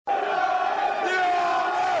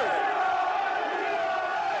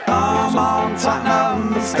Come on,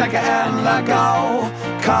 Tottenham, stick it in the goal.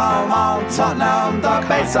 Come on, Tottenham, don't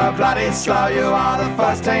be so bloody slow. You are the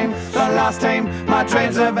first team, the last team my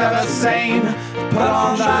dreams have ever seen. Put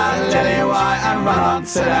on that lily white and run on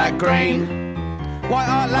to that green. White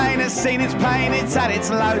Hart Lane has seen its pain, it's had its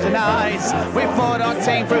lows and highs. We fought our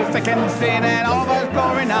team through thick and thin and all those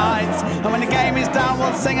glory nights. And when the game is done,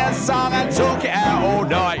 we'll sing a song and talk it out all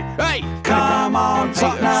night. Hey! Come on,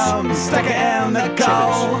 Tottenham, stick it in the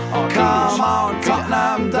goal. Come on,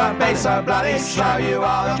 Tottenham, don't be so bloody slow. You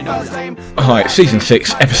are the first team. Hi, it's Season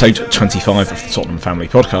 6, Episode 25 of the Tottenham Family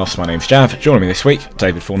Podcast. My name's Jav. Joining me this week,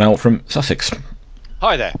 David Fornell from Sussex.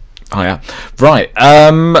 Hi there. Hiya. Right,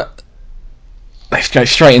 let's go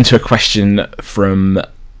straight into a question from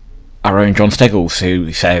our own John Steggles,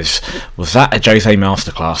 who says, was that a Jose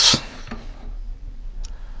masterclass?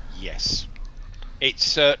 Yes. It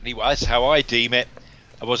certainly was. How I deem it,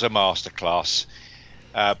 it was a masterclass.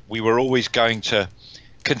 We were always going to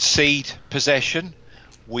concede possession.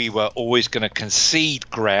 We were always going to concede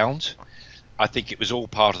ground. I think it was all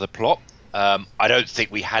part of the plot. I don't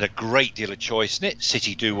think we had a great deal of choice in it.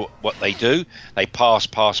 City do what they do. They pass.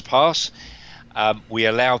 We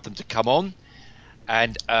allowed them to come on.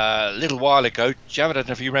 And a little while ago, Jav, I don't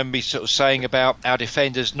know if you remember me sort of saying about our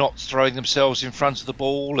defenders not throwing themselves in front of the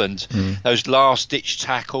ball and those last-ditch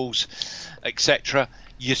tackles, etc.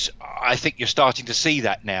 I think you're starting to see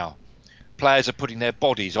that now. Players are putting their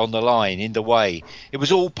bodies on the line, in the way. It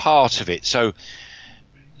was all part of it. So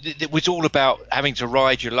it was all about having to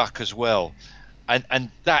ride your luck as well.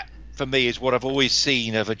 And that, for me, is what I've always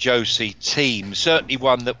seen of a Jose team. Certainly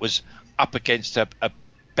one that was up against a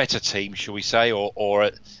better team, shall we say, or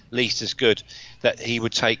at least as good, that he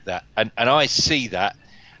would take that. And I see that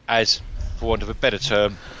as, for want of a better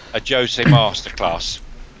term, a Jose masterclass.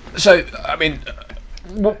 So, I mean,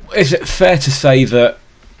 is it fair to say that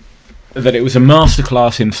it was a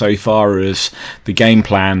masterclass insofar as the game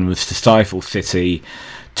plan was to stifle City,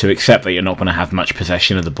 to accept that you're not going to have much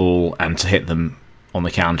possession of the ball, and to hit them on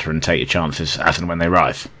the counter and take your chances as and when they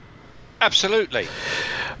arrive? Absolutely.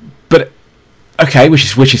 But okay,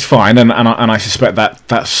 which is fine, and I suspect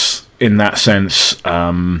that's in that sense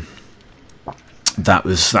that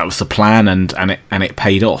was the plan, and it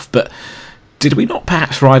paid off. But did we not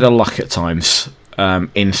perhaps ride our luck at times,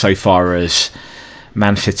 insofar as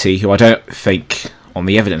Man City, who I don't think, on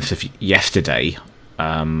the evidence of yesterday,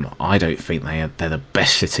 I don't think they're the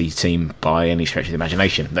best City team by any stretch of the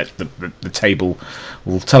imagination. The table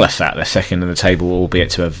will tell us that. They're second in the table,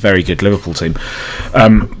 albeit to a very good Liverpool team.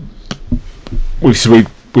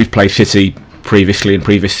 We've played City previously in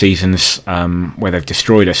previous seasons where they've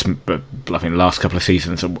destroyed us, but I think the last couple of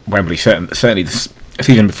seasons at Wembley, certainly the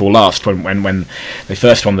season before last, when they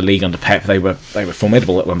first won the league under Pep, they were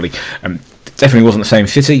formidable at Wembley. Definitely wasn't the same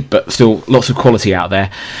City, but still lots of quality out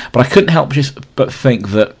there. But I couldn't help but think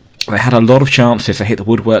that they had a lot of chances. They hit the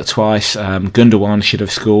woodwork twice. Gundogan should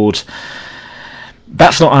have scored.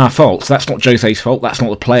 That's not our fault. That's not Jose's fault. That's not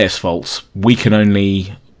the players' fault. We can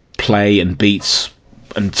only play and beat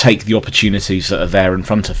and take the opportunities that are there in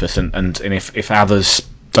front of us, and if others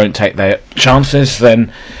don't take their chances,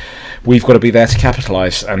 then we've got to be there to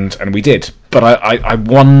capitalise, and we did. But I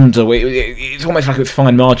wonder, it's almost like it was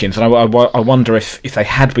fine margins, and I wonder if they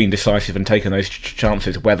had been decisive and taken those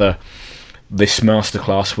chances, whether this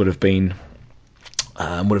masterclass would have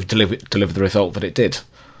delivered the result that it did.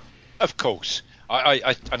 Of course,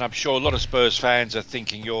 and I'm sure a lot of Spurs fans are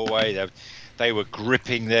thinking your way. They were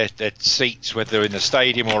gripping their seats, whether in the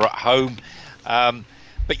stadium or at home.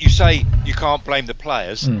 But you say you can't blame the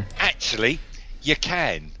players. Actually, you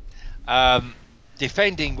can.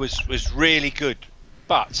 Defending was really good,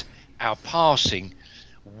 but our passing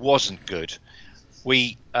wasn't good.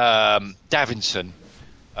 Davinson,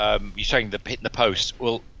 you're saying hitting the post.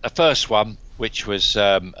 Well, the first one, which was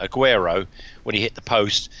Aguero, when he hit the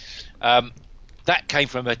post, that came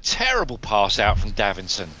from a terrible pass out from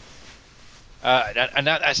Davinson. And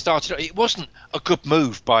that started. It wasn't a good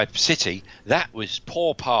move by City. That was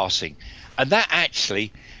poor passing, and that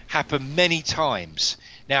actually happened many times.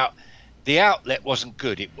 Now, the outlet wasn't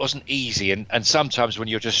good. It wasn't easy, and sometimes when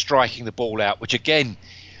you're just striking the ball out, which again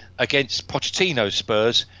against Pochettino's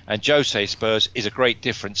Spurs and Jose's Spurs is a great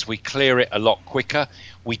difference. We clear it a lot quicker.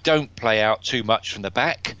 We don't play out too much from the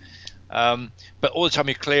back, but all the time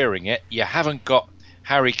you're clearing it, you haven't got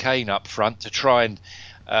Harry Kane up front to try and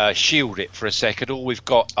shield it for a second. All we've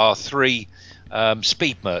got are three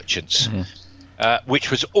speed merchants,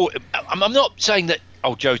 which was all. I'm not saying that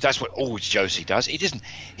that's what always Josie does. It isn't.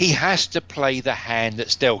 He has to play the hand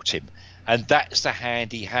that's dealt him, and that's the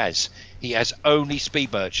hand he has. He has only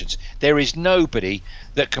speed merchants. There is nobody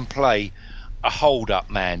that can play a hold-up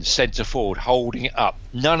man, centre forward, holding it up.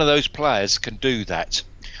 None of those players can do that.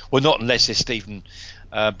 Well, not unless it's Stephen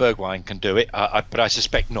Bergwijn can do it, but I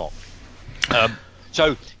suspect not.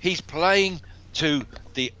 So he's playing to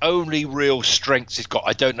the only real strengths he's got.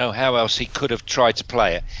 I don't know how else he could have tried to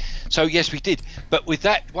play it. So yes, we did. But with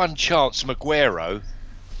that one chance, Aguero,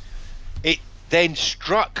 it then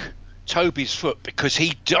struck Toby's foot because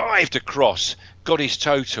he dived across, got his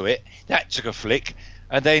toe to it. That took a flick,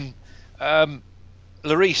 and then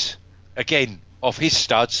Lloris again off his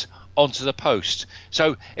studs onto the post.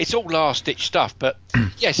 So it's all last-ditch stuff. But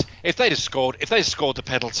yes, if they'd have scored the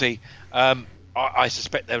penalty, I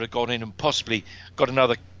suspect they would have gone in and possibly got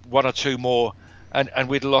another one or two more, and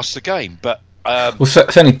we'd have lost the game. But well,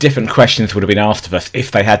 certainly different questions would have been asked of us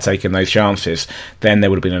if they had taken those chances. Then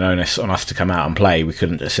there would have been an onus on us to come out and play. We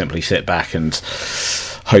couldn't just simply sit back and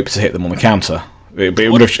hope to hit them on the counter.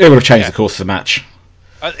 It would have changed the course of the match.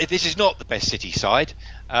 This is not the best City side.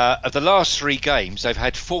 Of the last 3 games, they've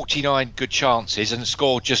had 49 good chances and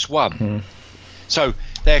scored just one. So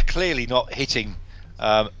they're clearly not hitting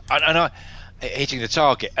hitting the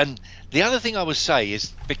target. And the other thing I would say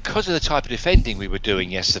is, because of the type of defending we were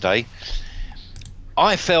doing yesterday,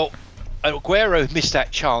 I felt Aguero missed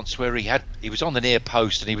that chance where he was on the near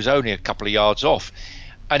post and he was only a couple of yards off,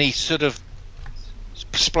 and he sort of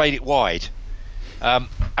splayed it wide, and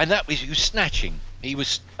that was, he was snatching.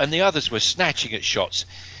 And the others were snatching at shots.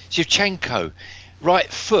 Shevchenko,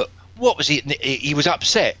 right foot. What was he? He was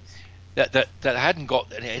upset that hadn't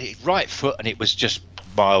got right foot, and it was just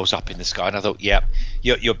miles up in the sky. And I thought, yeah,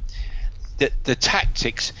 the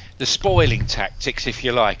tactics, the spoiling tactics, if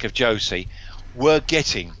you like, of Josie were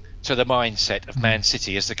getting to the mindset of Man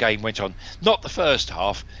City as the game went on. Not the first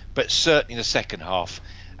half, but certainly the second half,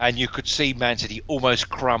 and you could see Man City almost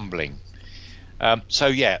crumbling. So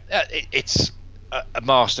yeah, it's a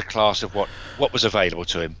masterclass of what was available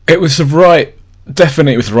to him. It was the right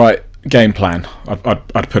game plan.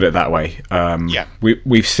 I'd put it that way. Yeah,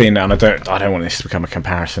 we've seen it, and I don't want this to become a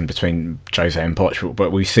comparison between Jose and Poch,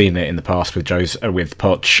 but we've seen it in the past with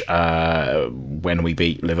Poch when we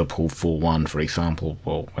beat Liverpool 4-1, for example,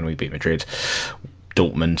 or when we beat Madrid,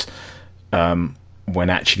 Dortmund. When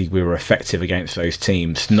actually we were effective against those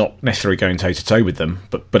teams, not necessarily going toe to toe with them,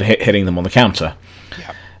 but hitting them on the counter.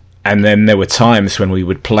 Yeah. And then there were times when we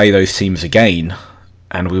would play those teams again,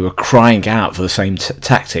 and we were crying out for the same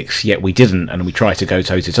tactics, yet we didn't, and we tried to go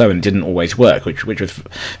toe to toe, and it didn't always work, which was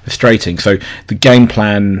frustrating. So the game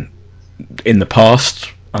plan in the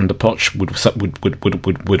past under Poch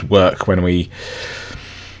would work when we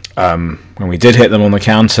did hit them on the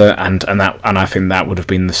counter, and I think that would have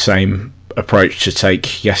been the same approach to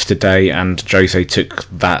take yesterday, and Jose took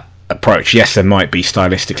that approach. Yes, there might be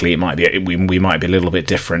stylistically, we might be a little bit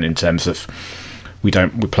different in terms of we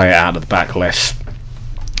play it out of the back less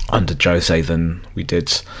under Jose than we did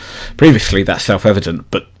previously. That's self-evident,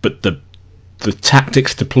 but the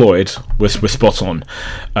tactics deployed were spot on,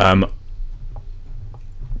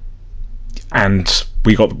 and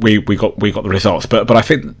we got the results. But I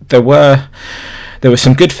think there were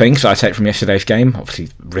some good things that I take from yesterday's game. Obviously,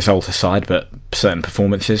 result aside, but certain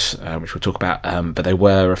performances, which we'll talk about. But there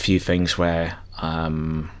were a few things where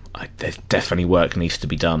there's definitely work needs to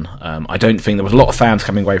be done. I don't think there was a lot of fans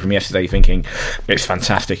coming away from yesterday thinking it's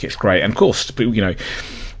fantastic, it's great. And of course,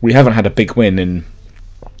 we haven't had a big win in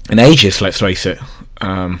ages. Let's face it.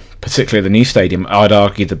 Particularly the new stadium. I'd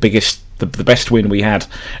argue the best win we had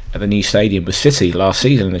at the new stadium was City last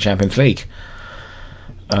season in the Champions League.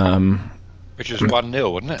 Which was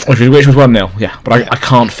 1-0, wasn't it? Which was 1-0, yeah. But yeah. I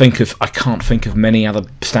can't think of many other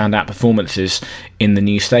standout performances in the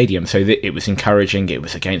new stadium. So it was encouraging. It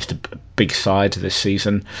was against a big side this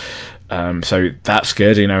season, so that's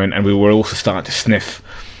good, And we were also starting to sniff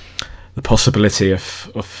the possibility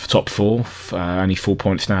of top 4. Only 4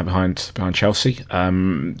 points now behind Chelsea.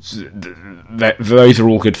 Those are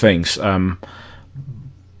all good things.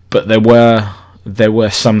 But there were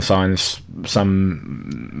some signs,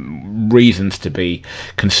 some reasons to be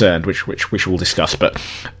concerned, which we'll discuss. But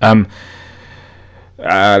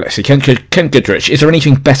let's see, Ken Goodrich, is there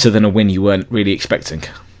anything better than a win you weren't really expecting?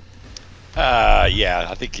 Yeah,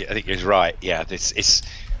 I think he's right. Yeah, it's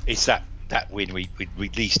that win we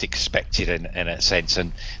least expected in a sense,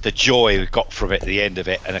 and the joy we got from it at the end of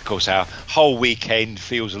it, and of course our whole weekend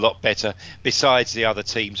feels a lot better. Besides, the other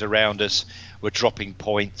teams around us were dropping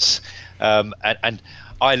points. And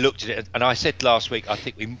I looked at it and I said last week, I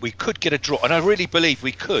think we could get a draw, and I really believe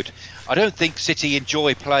we could. I don't think City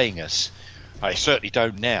enjoy playing us. I certainly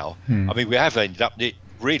don't now. I mean, we have ended up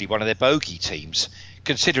really one of their bogey teams,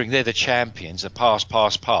 considering they're the champions, the pass,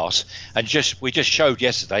 and we just showed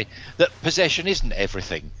yesterday that possession isn't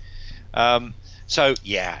everything. So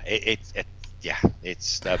yeah,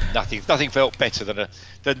 it's nothing felt better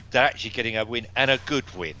than actually getting a win, and a good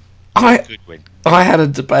win. I had a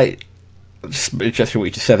debate. Just what you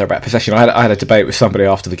just said there about possession. I had a debate with somebody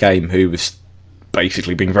after the game who was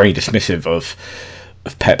basically being very dismissive of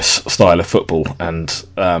Pep's style of football, and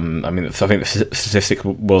I think the statistic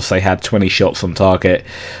was they had 20 shots on target,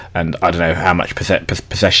 and I don't know how much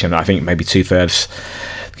possession. I think maybe 2/3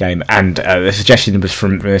 game, and the suggestion was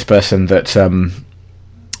from this person that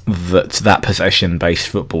that possession-based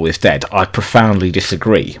football is dead. I profoundly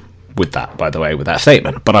disagree with that, by the way, with that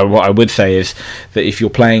statement. But what I would say is that if you're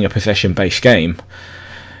playing a possession-based game,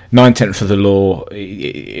 9/10 of the law,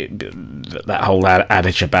 that whole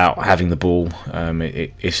adage about having the ball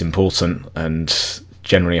is important, and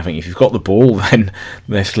generally I think if you've got the ball, then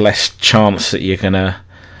there's less chance that you're going to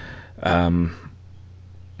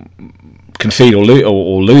concede or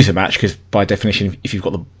lose a match, because by definition, if you've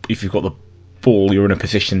got the ball, you're in a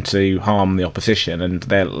position to harm the opposition, and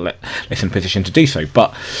they're less in a position to do so.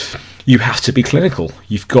 But you have to be clinical,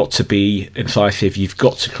 you've got to be incisive, you've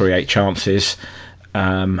got to create chances,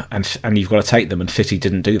 and you've got to take them, and City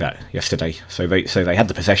didn't do that yesterday. So they had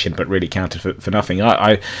the possession, but really counted for nothing.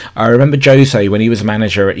 I remember Jose when he was a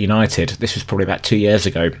manager at United. This was probably about 2 years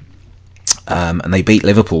ago, and they beat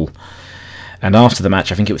Liverpool. And after the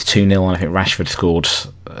match, I think it was 2-0, and I think Rashford scored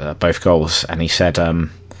both goals. And he said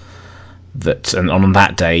that, and on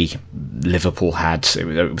that day, Liverpool had it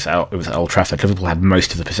was at Old Trafford. Liverpool had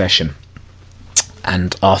most of the possession.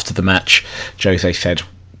 And after the match, Jose said,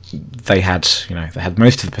 they had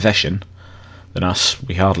most of the possession than us.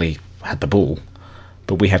 We hardly had the ball,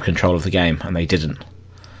 but we had control of the game, and they didn't.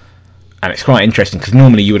 And it's quite interesting, because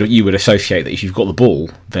normally you would associate that if you've got the ball,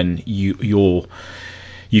 then you've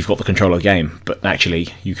got the control of the game. But actually,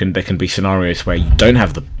 there can be scenarios where you don't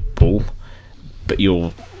have the ball, but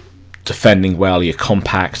you're defending well, you're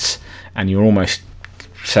compact, and you're almost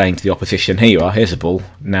saying to the opposition, "Here you are, here's the ball.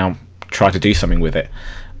 Now try to do something with it."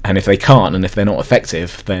 And if they can't, and if they're not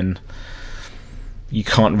effective, then you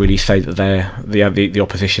can't really say that the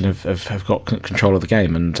opposition have got control of the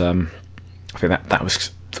game. And I think that was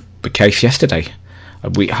the case yesterday.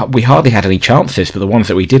 We hardly had any chances, but the ones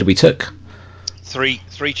that we did, we took. Three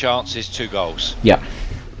chances, 2 goals. Yeah.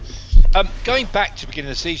 Going back to the beginning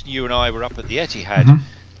of the season, you and I were up at the Etihad. Mm-hmm.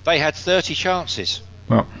 They had 30 chances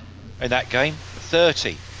in that game.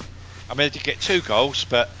 30. I mean, they did get 2 goals,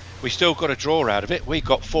 but we still got a draw out of it. We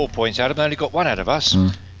got 4 points out of them. They only got 1 out of us.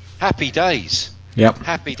 Happy days. Yep.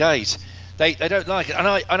 Happy days. They don't like it,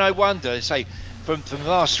 and I wonder. Say from the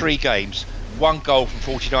last 3 games, 1 goal from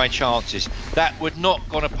 49 chances. That would not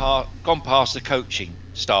gone past the coaching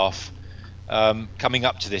staff coming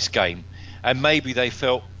up to this game, and maybe they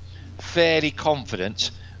felt fairly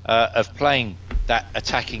confident of playing that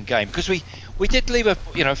attacking game, because we did leave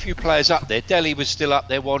a few players up there. Dele was still up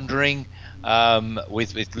there wandering.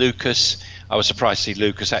 With Lucas, I was surprised to see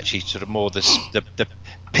Lucas actually sort of more the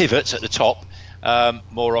pivots at the top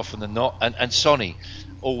more often than not, and Sonny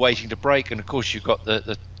all waiting to break. And of course you've got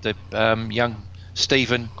the young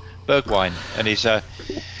Steven Bergwijn and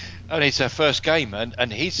his first game,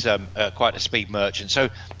 and he's quite a speed merchant. So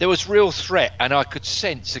there was real threat, and I could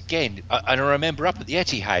sense again, and I remember up at the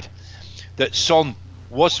Etihad that Son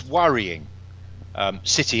was worrying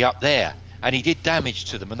City up there, and he did damage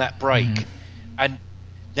to them in that break. And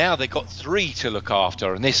now they've got 3 to look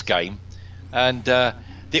after in this game, and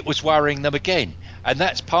it was worrying them again. And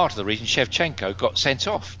that's part of the reason Shevchenko got sent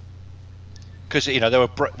off, because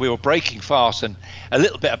we were breaking fast, and a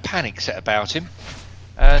little bit of panic set about him,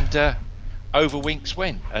 and over Winks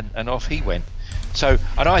went, and off he went. So,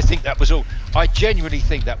 and I think that was all. I genuinely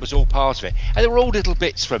think that was all part of it, and there were all little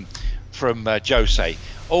bits from Jose,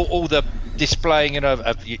 all the displaying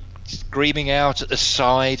of screaming out at the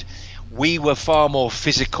side. We were far more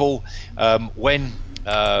physical when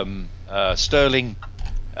Sterling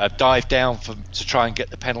dived down to try and get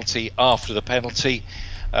the penalty. After the penalty,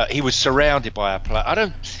 he was surrounded by our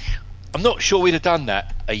player. I'm not sure we'd have done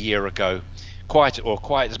that a year ago, quite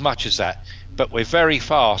as much as that. But we're very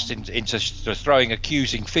fast into throwing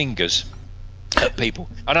accusing fingers at people,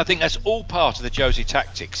 and I think that's all part of the Jose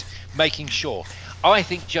tactics. Making sure. I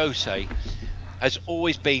think Jose has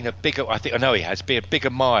always been a big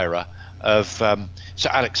admirer of Sir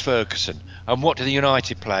Alex Ferguson. And what do the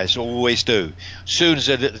United players always do? As soon as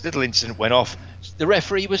a little incident went off, the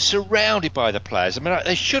referee was surrounded by the players. I mean,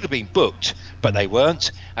 they should have been booked but they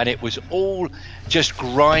weren't, and it was all just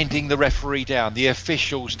grinding the referee down, the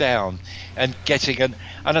officials down, and getting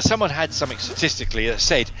and someone had something statistically that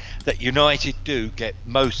said that United do get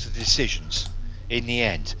most of the decisions in the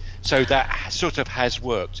end, so that sort of has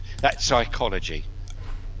worked, that psychology.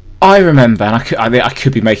 I remember, and I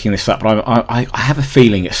could be making this up, but I have a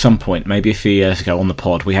feeling at some point, maybe a few years ago on the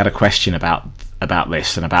pod, we had a question about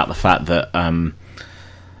this and about the fact that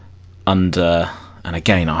under, and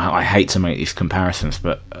again, I hate to make these comparisons,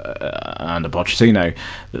 but under Pochettino,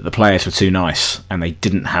 that the players were too nice and they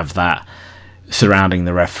didn't have that surrounding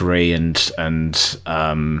the referee and almost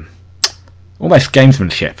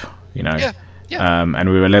gamesmanship, you know. Yeah. And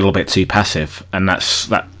we were a little bit too passive, and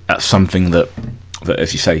that's something that,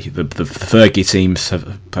 as you say, the Fergie teams have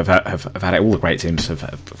had it. All the great teams have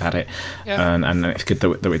had it, and it's good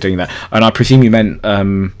that we're doing that. And I presume you meant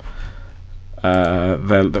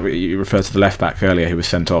you referred to the left back earlier who was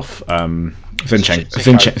sent off,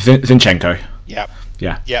 Zinchenko. Yeah.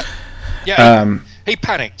 He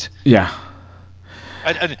panicked. Yeah.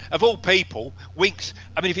 And of all people, Winks,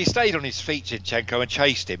 I mean, if he stayed on his feet, Zinchenko, and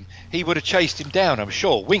chased him, he would have chased him down, I'm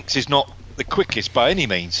sure. Winks is not the quickest by any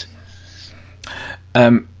means.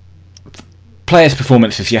 Players'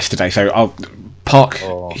 performances yesterday, so I'll park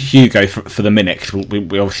Hugo for the minute, because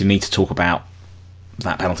we obviously need to talk about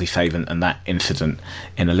that penalty save and that incident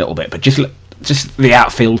in a little bit, but just the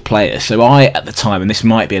outfield players. So I, at the time, and this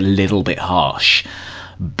might be a little bit harsh,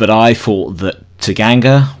 but I thought that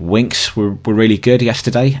Tanganga, Winks were really good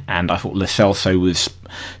yesterday, and I thought Lo Celso was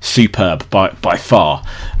superb by far.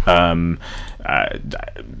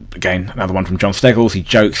 Again, another one from John Steggles. He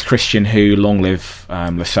jokes, Christian who, long live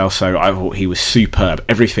Lo Celso. I thought he was superb.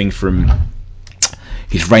 Everything from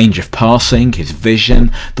his range of passing, his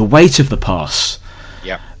vision, the weight of the pass.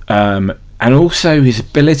 Yeah. And also his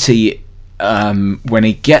ability when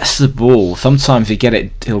he gets the ball. Sometimes he'll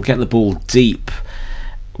get the ball deep.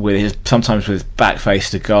 Sometimes with his back face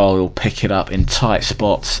to goal, he'll pick it up in tight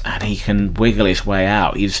spots, and he can wiggle his way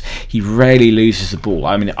out. He rarely loses the ball.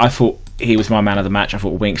 I mean, I thought he was my man of the match. I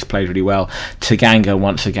thought Winks played really well. Tanganga,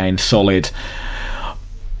 once again, solid.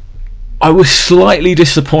 I was slightly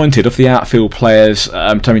disappointed of the outfield players.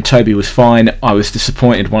 Toby was fine. I was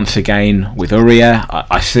disappointed once again with Aurier.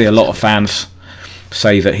 I see a lot of fans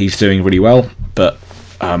say that he's doing really well, but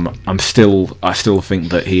I still think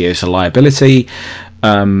that he is a liability.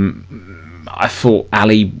 I thought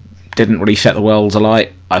Ali didn't really set the world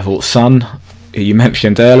alight. I thought Son, who you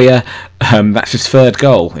mentioned earlier, that's his third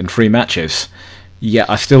goal in 3 matches. Yeah,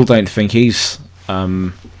 I still don't think he's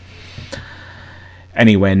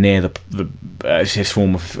anywhere near his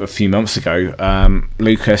form of a few months ago.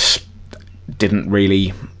 Lucas didn't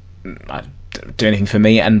really do anything for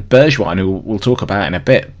me, and Bergwijn, who we'll talk about in a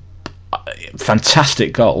bit,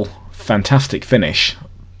 fantastic goal, fantastic finish,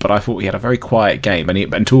 but I thought he had a very quiet game,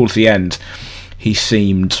 and towards the end he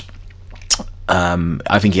seemed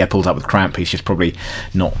I think he had pulled up with cramp. He's just probably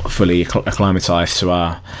not fully acclimatised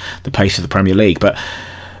to the pace of the Premier League. But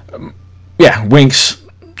Winks,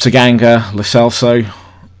 Tanganga, Lo Celso,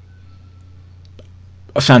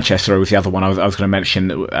 Sanchez was the other one I was going to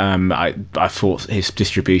mention. I thought his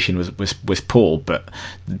distribution was poor, but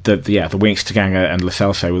the Winks, Tanganga, and Lo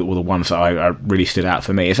Celso were the ones that I really stood out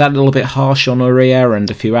for me. Is that a little bit harsh on Aurier and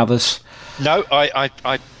a few others? No,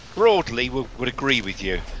 I broadly would agree with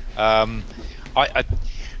you.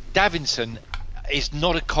 Davinson is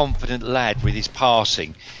not a confident lad with his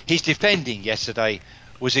passing. His defending yesterday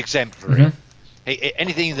was exemplary. Mm-hmm.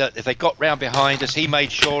 Anything that if they got round behind us, he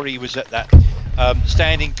made sure he was at that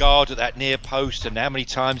standing guard at that near post. And how many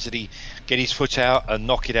times did he get his foot out and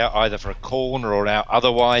knock it out either for a corner or out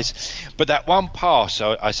otherwise? But that one pass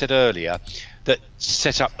I said earlier that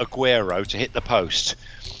set up Aguero to hit the post.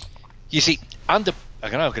 You see, I know I'm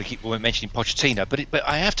going to keep mentioning Pochettino, but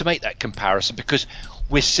I have to make that comparison because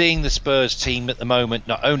we're seeing the Spurs team at the moment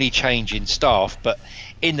not only change in staff, but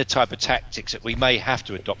in the type of tactics that we may have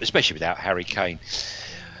to adopt, especially without Harry Kane.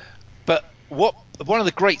 But one of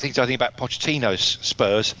the great things I think about Pochettino's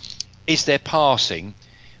Spurs is their passing.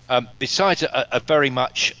 Besides a very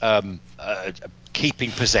much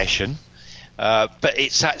keeping possession, but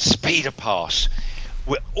it's that speed of pass.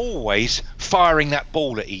 We're always firing that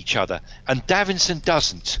ball at each other, and Davinson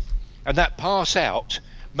doesn't. And that pass out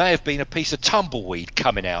may have been a piece of tumbleweed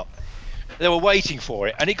coming out. They were waiting for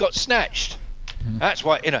it, and it got snatched. Mm-hmm. That's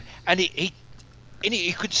why, and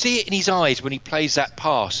you could see it in his eyes when he plays that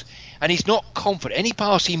pass, and he's not confident. Any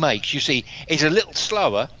pass he makes, you see, is a little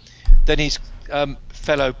slower than his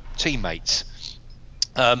fellow teammates.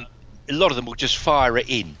 A lot of them will just fire it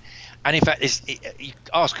in. And in fact, you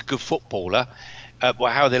ask a good footballer,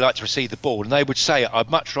 how they like to receive the ball, and they would say, I'd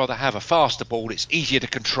much rather have a faster ball, it's easier to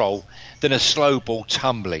control, than a slow ball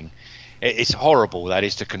tumbling. It's horrible, that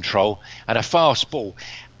is, to control, and a fast ball.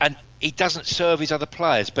 And he doesn't serve his other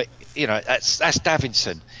players, but, that's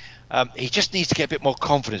Davinson. He just needs to get a bit more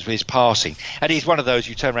confidence with his passing. And he's one of those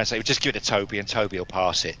you turn around and say, well, just give it to Toby and Toby will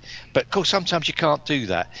pass it. But, of course, sometimes you can't do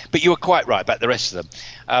that. But you were quite right about the rest of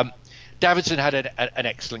them. Davinson had an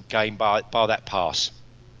excellent game by that pass.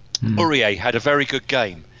 Aurier had a very good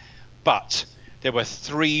game. But there were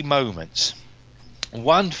 3 moments.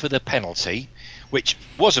 One for the penalty, which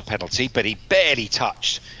was a penalty, but he barely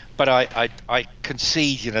touched. But I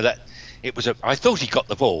concede, that it was I thought he got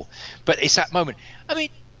the ball. But it's that moment. I mean,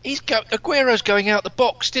 Aguero's going out the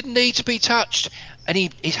box, didn't need to be touched, and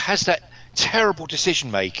he has that terrible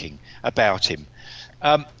decision making about him.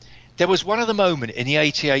 There was one other moment in the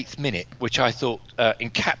 88th minute which I thought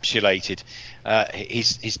encapsulated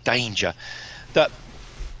his danger. That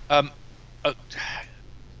I'm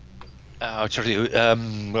trying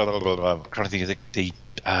to think of the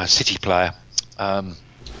City player, the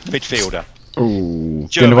midfielder. Ooh,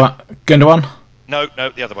 Gundogan? No,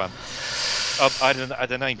 the other one. I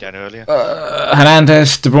had a name down earlier.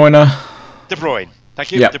 Hernandez, De Bruyne. De Bruyne.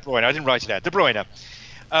 Thank you, yep. De Bruyne. I didn't write it down. De Bruyne.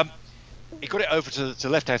 He got it over to the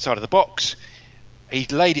left-hand side of the box. He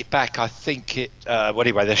laid it back. I think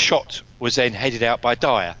anyway, the shot was then headed out by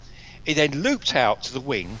Dyer. He then looped out to the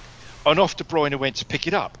wing, and off De Bruyne went to pick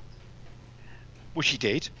it up, which he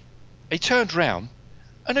did. He turned round,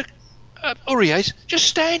 and Aurier's just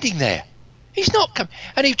standing there. He's not coming,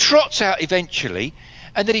 and he trots out eventually,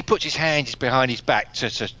 and then he puts his hands behind his back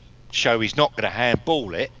to show he's not going to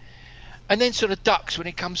handball it, and then sort of ducks when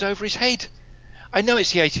it comes over his head. I know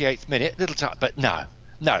it's the 88th minute, little time, but no,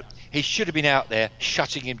 he should have been out there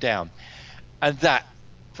shutting him down, and that,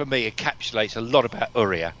 for me, encapsulates a lot about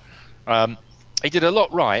Aurier. He did a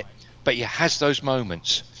lot right, but he has those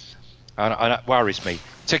moments, and that worries me.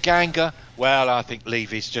 Tanganga, well, I think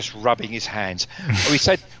Levy's just rubbing his hands.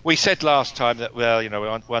 we said last time that, well,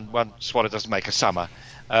 one swallow doesn't make a summer,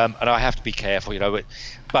 and I have to be careful,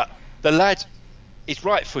 but the lad is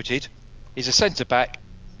right-footed, he's a centre-back,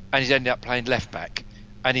 and he's ended up playing left-back,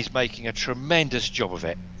 and he's making a tremendous job of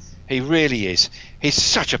it. He really is. He's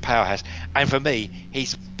such a powerhouse, and for me,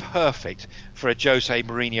 he's perfect for a Jose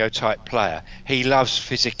Mourinho type player. He loves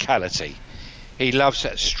physicality. He loves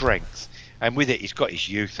that strength. And with it, he's got his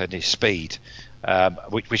youth and his speed,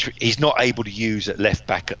 which he's not able to use at left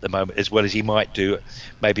back at the moment as well as he might do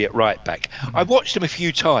maybe at right back. I watched him a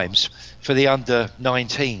few times for the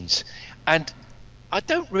under-19s, and I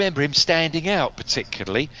don't remember him standing out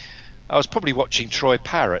particularly. I was probably watching Troy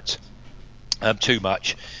Parrott too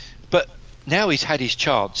much, but now he's had his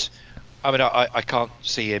chance. I mean, I can't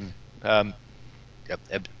see him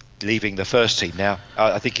leaving the first team now.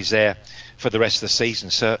 I think he's there for the rest of the season,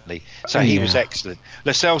 certainly. So he was excellent.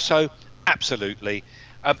 Lo Celso, absolutely.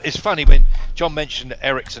 It's funny when John mentioned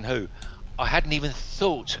Eriksen, I hadn't even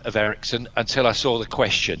thought of Eriksen until I saw the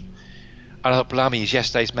question. And I thought, blimey, he's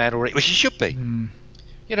yesterday's man already, which he should be.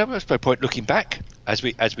 There's no point looking back, as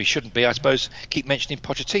we shouldn't be, I suppose, keep mentioning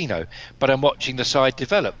Pochettino. But I'm watching the side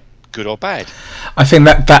develop, good or bad. I think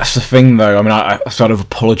that's the thing, though. I mean, I sort of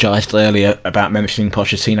apologised earlier about mentioning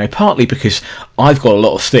Pochettino, partly because I've got a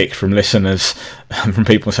lot of stick from listeners, from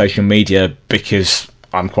people on social media, because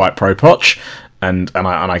I'm quite pro-Poch, and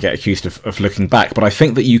I get accused of looking back. But I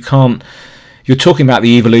think that you can't... You're talking about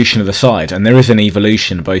the evolution of the side, and there is an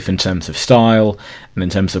evolution both in terms of style and in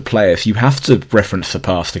terms of players. You have to reference the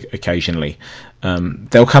past occasionally.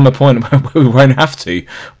 There'll come a point where we won't have to,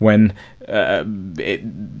 when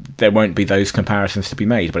there won't be those comparisons to be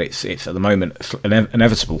made. But it's at the moment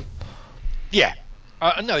inevitable. Yeah,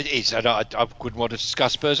 no, it is, and I wouldn't want to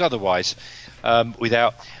discuss Spurs otherwise.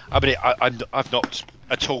 Without, I mean, I've not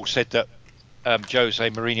at all said that Jose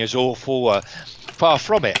Mourinho's awful. Far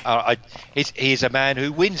from it. He is a man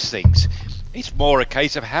who wins things. It's more a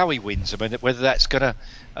case of how he wins them, and whether that's going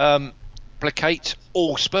to placate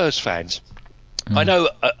all Spurs fans. I know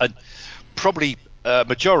probably a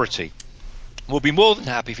majority will be more than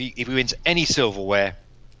happy if he wins any silverware.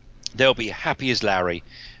 They'll be happy as Larry,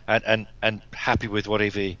 and happy with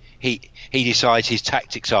whatever he decides his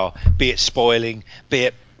tactics are, be it spoiling, be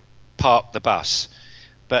it park the bus.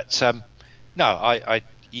 But no,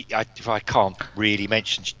 if I can't really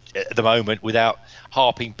mention at the moment without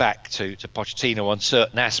harping back to Pochettino on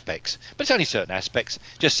certain aspects, but it's only certain aspects,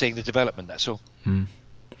 just seeing the development, that's all.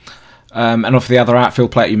 And of the other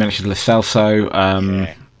outfield player you mentioned, Lo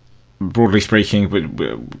Celso, broadly speaking, would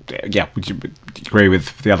you agree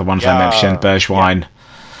with the other ones I mentioned, Bergwijn?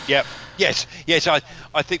 Yeah, Yes.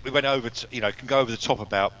 I think we went over to, can go over the top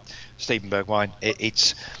about Steven Bergwijn.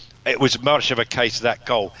 It was much of a case of that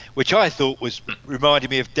goal, which I thought was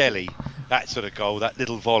reminding me of Delhi, that sort of goal, that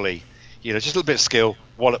little volley. Just a little bit of skill,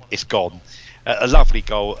 wallop, it's gone. A lovely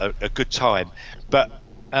goal, a good time. But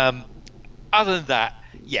other than that,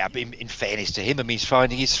 in fairness to him, he's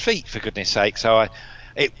finding his feet, for goodness sake. So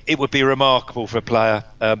it would be remarkable for a player,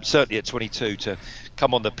 certainly at 22, to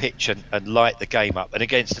come on the pitch and light the game up, and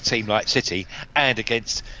against a team like City and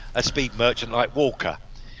against a speed merchant like Walker,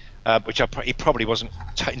 which he probably wasn't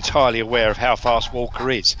entirely aware of how fast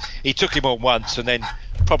Walker is. He took him on once and then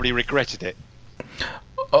probably regretted it.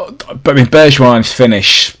 But Bergwijn's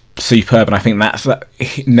finish, superb, and I think that's that.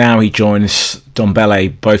 Now he joins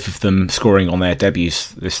Ndombele, both of them scoring on their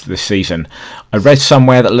debuts this season. I read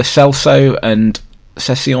somewhere that Lo Celso and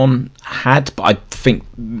Sessegnon had, but I think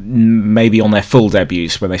maybe on their full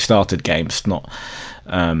debuts when they started games, not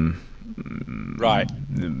right.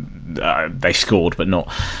 They scored, but not.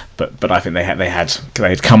 But I think they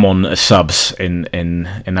had come on as subs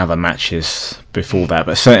in other matches before that.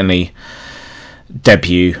 But certainly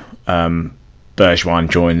debut. Bergwijn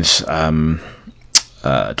joins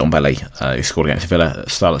Ndombele, who scored against Villa at the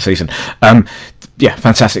start of the season.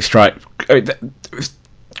 Fantastic strike.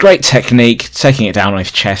 Great technique, taking it down on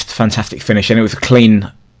his chest. Fantastic finish, and it was a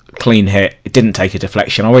clean hit. It didn't take a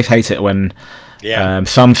deflection. I always hate it when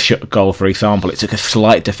some goal, for example, it took a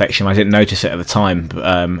slight deflection. I didn't notice it at the time,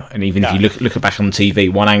 and even if you look back on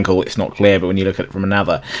TV, one angle it's not clear, but when you look at it from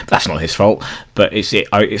another, that's not his fault. But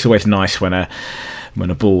it's always nice when a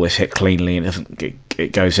ball is hit cleanly and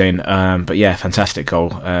it goes in. But fantastic goal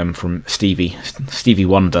from Stevie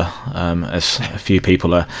Wonder, as a few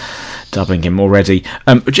people are dubbing him already.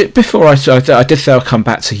 Before I did say I'll come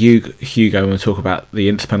back to Hugo and talk about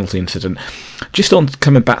the penalty incident. Just on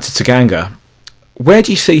coming back to Tanganga, where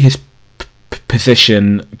do you see his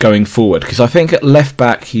position going forward? Because I think at left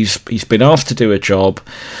back he's been asked to do a job.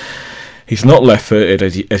 He's not left-footed,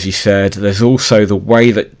 as you said. There's also the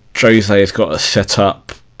way that Jose has got us set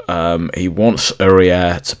up. He wants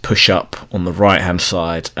Aurier to push up on the right-hand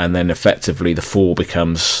side, and then effectively the 4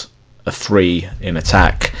 becomes a 3 in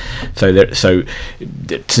attack. So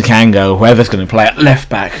Tanganga, whoever's going to play at left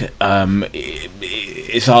back,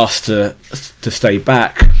 is asked to stay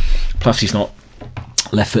back. Plus, he's not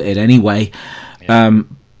left-footed anyway. Yeah.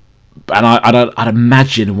 And I'd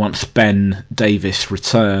imagine once Ben Davies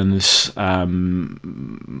returns, as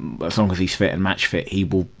long as he's fit and match fit, he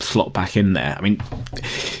will slot back in there. I mean,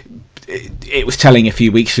 it was telling a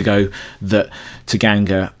few weeks ago that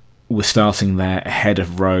Tanganga was starting there ahead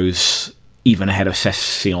of Rose, even ahead of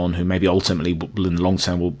Sessegnon, who maybe ultimately in the long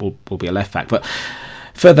term will be a left back. But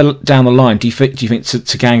further down the line, do you think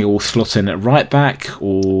Tanganga will slot in at right back,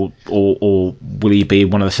 or will he be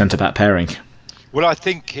one of the centre back pairing? Well, I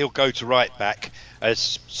think he'll go to right back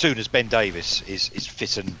as soon as Ben Davies is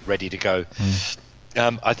fit and ready to go.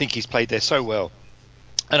 I think he's played there so well,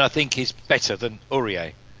 and I think he's better than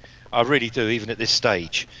Aurier. I really do, even at this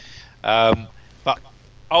stage. But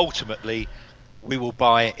ultimately, we will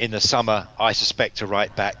buy in the summer, I suspect, a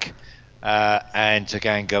right back, and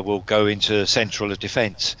Tanganga will go into central of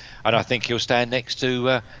defence, and I think he'll stand next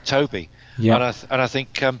to Toby. Yeah. And I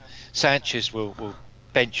think Sanchez will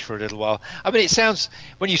bench for a little while. I mean, it sounds,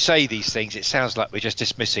 when you say these things, it sounds like we're just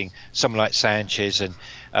dismissing someone like Sanchez and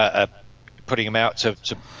putting him out to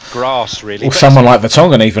grass, really. Or someone like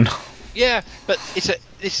Vertonghen, even. Yeah, but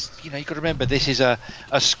you've got to remember, this is a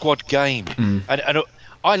squad game, and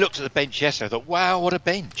I looked at the bench yesterday. I thought, wow, what a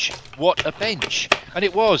bench! What a bench! And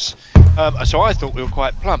it was. So I thought we were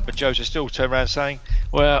quite plump, but Jose still turned around saying,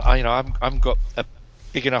 well, I haven't got a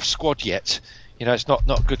big enough squad yet. It's not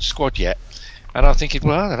a good squad yet. And I'm thinking,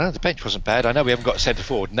 well, I don't know, the bench wasn't bad. I know we haven't got a centre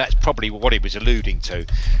forward, and that's probably what he was alluding to.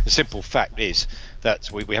 The simple fact is that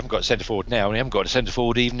we haven't got a centre forward now, and we haven't got a centre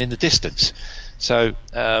forward even in the distance. So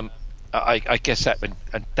I guess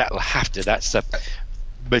that'll have to. That's a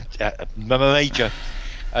major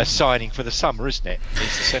signing for the summer, isn't it?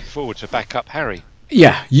 It's the centre forward to back up Harry.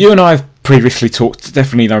 Yeah, you and I have previously talked.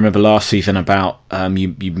 Definitely, I remember last season about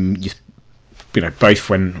you both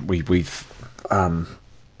when we've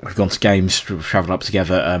gone to games, we've travelled up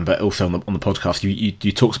together, but also on the podcast,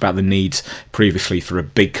 you talked about the needs previously for a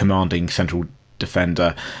big, commanding central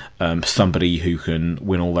defender, somebody who can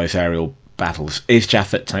win all those aerial battles. Is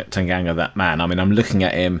Japhet Tanganga that man? I mean, I'm looking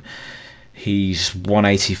at him. He's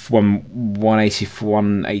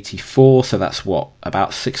 184, so that's what,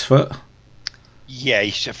 about 6 foot? Yeah,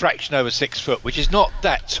 he's a fraction over 6 foot, which is not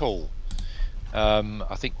that tall.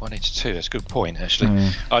 I think 182. That's a good point, actually.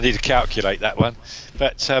 I need to calculate that one.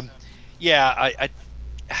 But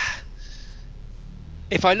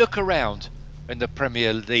if I look around in the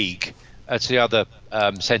Premier League at the other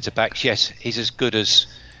centre backs, yes, he's as good as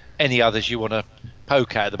any others you want to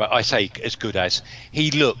poke at. I say as good as,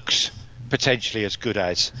 he looks potentially as good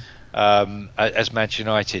as Manchester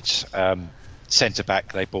United's centre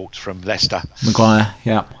back they bought from Leicester. Maguire,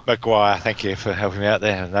 yeah. Maguire, thank you for helping me out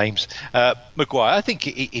there. Names. Maguire, I think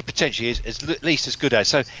he potentially is at least as good as.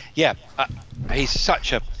 So yeah, he's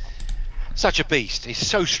such a beast. He's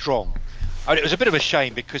so strong. I mean, it was a bit of a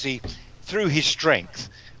shame because he, through his strength,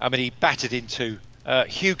 I mean, he battered into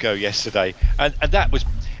Hugo yesterday, and that was,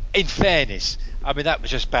 in fairness, I mean, that was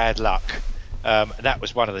just bad luck. That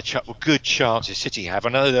was one of the good chances City have. I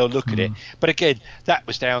know they'll look at it, but again, that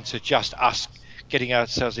was down to just us getting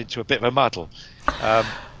ourselves into a bit of a muddle.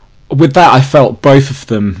 With that, I felt both of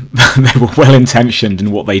them, they were well intentioned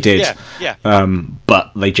in what they did. Yeah.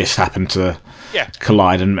 But they just happened to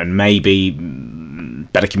collide, and maybe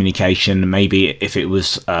better communication. Maybe if it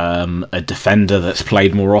was a defender that's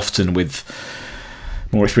played more often with.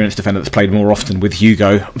 More experienced defender that's played more often with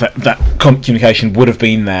Hugo, that communication would have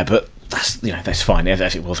been there, but that's fine.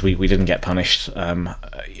 As it was, we didn't get punished.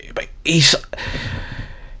 But he's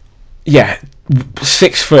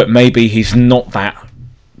 6 foot. Maybe he's not that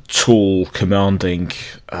tall, commanding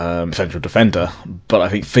central defender, but I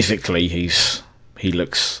think physically he certainly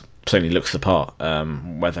looks the part.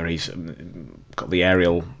 Whether he's got the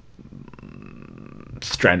aerial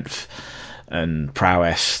strength and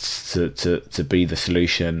prowess to be the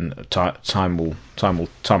solution, time will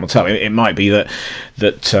tell. It might be that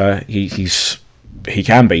he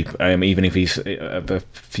can be, even if he's a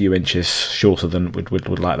few inches shorter than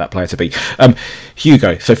would like that player to be.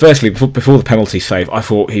 Hugo. So firstly, before the penalty save, I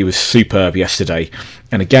thought he was superb yesterday.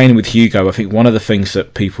 And again with Hugo, I think one of the things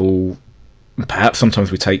that people perhaps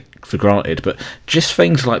sometimes we take for granted, but just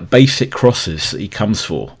things like basic crosses that he comes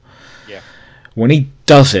for. When he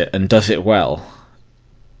does it and does it well,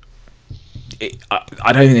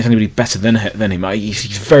 I don't think there's anybody better than him. He's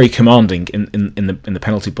very commanding in the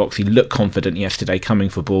penalty box. He looked confident yesterday, coming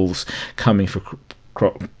for balls, coming for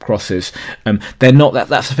crosses. They're not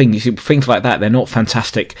that's the thing. You see, things like that, they're not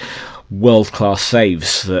fantastic, world-class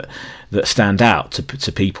saves that stand out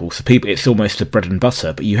to people. So people, it's almost the bread and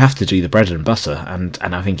butter. But you have to do the bread and butter, and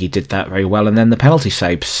I think he did that very well. And then the penalty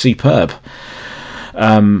save, superb.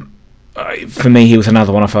 For me, he was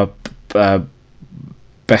another one of our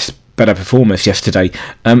better performers yesterday.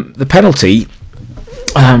 The penalty,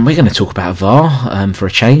 we're going to talk about VAR for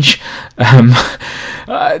a change.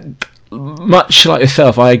 Much like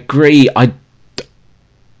yourself, I agree.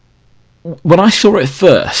 When I saw it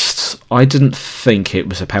first, I didn't think it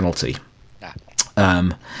was a penalty.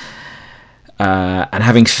 And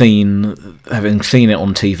having seen it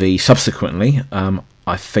on TV subsequently,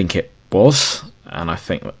 I think it was. And I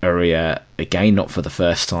think Uria, again, not for the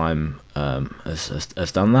first time,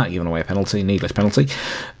 has done that, given away a penalty, needless penalty.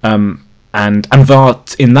 And VAR,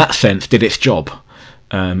 in that sense, did its job.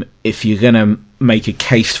 If you're going to make a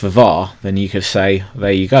case for VAR, then you could say,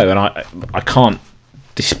 there you go. And I can't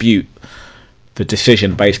dispute the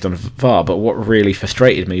decision based on VAR, but what really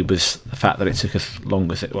frustrated me was the fact that it took as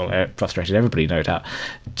long as it frustrated everybody, no doubt.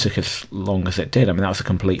 It took as long as it did. I mean, that was a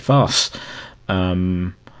complete farce.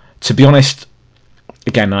 To be honest,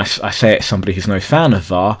 again, I say it as somebody who's no fan of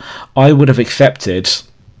VAR, I would have accepted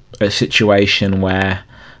a situation where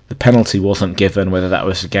the penalty wasn't given, whether that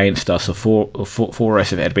was against us or for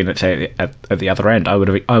us. If it had been, let's say, at the other end, I would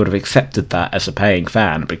have accepted that as a paying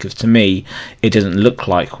fan, because to me it didn't look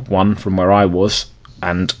like one from where I was,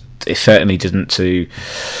 and it certainly didn't to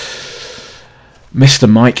Mr.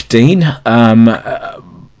 Mike Dean.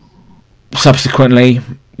 Subsequently,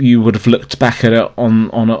 you would have looked back at it on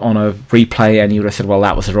a replay and you would have said, well,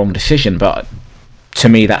 that was the wrong decision. But to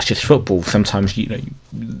me, that's just football. Sometimes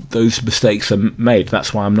those mistakes are made.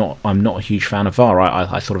 That's why I'm not a huge fan of VAR.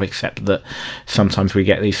 I sort of accept that sometimes we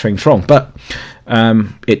get these things wrong. But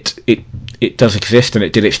it does exist and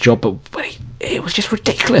it did its job. But it was just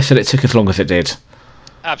ridiculous that it took as long as it did.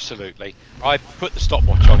 Absolutely. I put the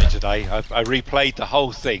stopwatch on it today. I replayed the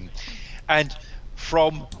whole thing, and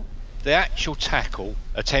from the actual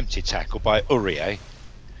attempted tackle by Aurier,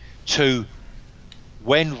 to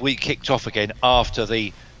when we kicked off again after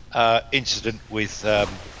the incident with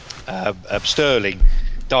Sterling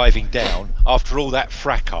diving down, after all that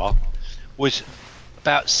fracas, was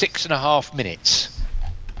about 6.5 minutes.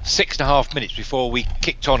 6.5 minutes before we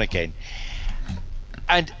kicked on again.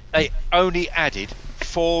 And they only added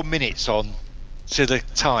 4 minutes on to the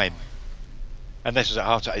time. And this was at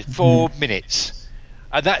half time. 4 minutes.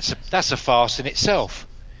 And that's a farce in itself.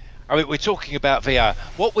 I mean, we're talking about VAR.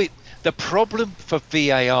 The problem for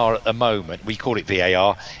VAR at the moment, we call it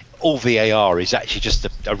VAR. All VAR is actually just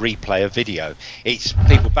a replay of video. It's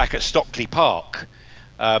people back at Stockley Park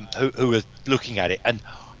who are looking at it. And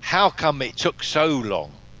how come it took so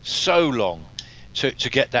long to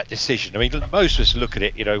get that decision? I mean, most of us look at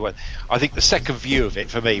it, I think the second view of it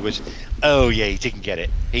for me was, oh yeah, he didn't get it.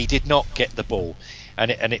 He did not get the ball.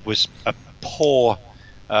 And it was a poor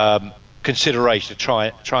consideration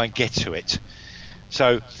to try and get to it.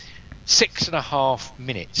 So 6.5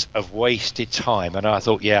 minutes of wasted time, and I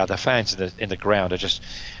thought, yeah, the fans in the ground are just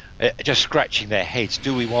scratching their heads.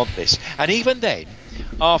 Do we want this? And even then,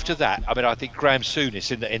 after that, I mean, I think Graham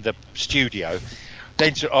Souness in the studio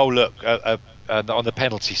then said, "Oh look, on the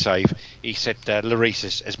penalty save," he said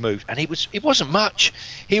Lloris has moved, and it wasn't much.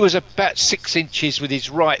 He was about 6 inches with his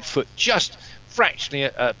right foot, just fractionally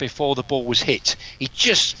before the ball was hit. He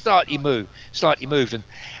just slightly moved, and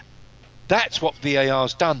that's what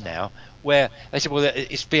VAR's done now, where they said, well,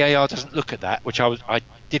 it's VAR doesn't look at that, which I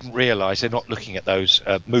didn't realise they're not looking at those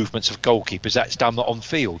movements of goalkeepers. That's done on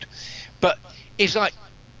field. But it's like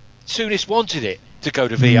Souness wanted it to go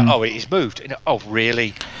to VAR. Oh, it is moved. Oh,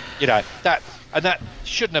 really? That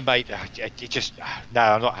shouldn't have made it. Just no,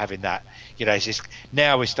 I'm not having that. It's just,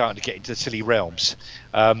 now we're starting to get into the silly realms,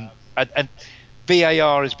 and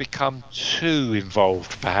VAR has become too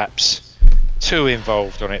involved, perhaps too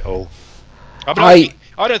involved on it all. I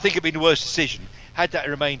don't think it'd been the worst decision had that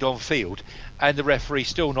remained on field and the referee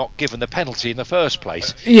still not given the penalty in the first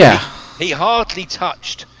place. Yeah, he hardly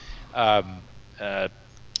touched on the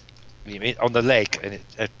leg,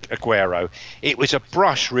 Aguero. It was a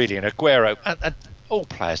brush really, and Aguero and all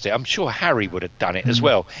players did. I'm sure Harry would have done it as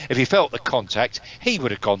well. If he felt the contact, he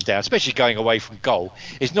would have gone down, especially going away from goal.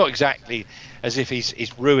 It's not exactly as if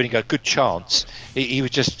he's ruining a good chance. He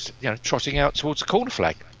was just trotting out towards the corner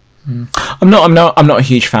flag. I'm not a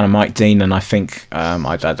huge fan of Mike Dean, and I think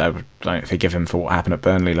I don't forgive him for what happened at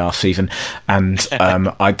Burnley last season. And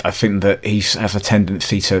I think that he has a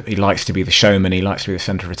tendency he likes to be the showman, he likes to be the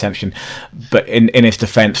centre of attention. But in his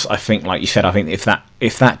defence, I think, like you said, I think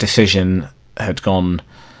if that decision had gone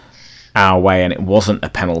our way and it wasn't a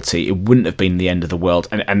penalty, it wouldn't have been the end of the world.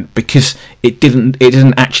 And because it didn't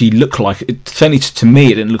actually look like it, certainly to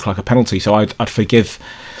me, it didn't look like a penalty. So I'd forgive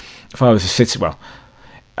if I was a City. Well,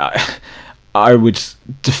 I would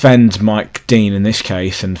defend Mike Dean in this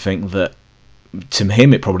case and think that to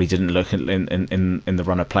him it probably didn't look in the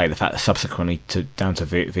run of play. The fact that subsequently down to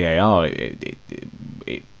VAR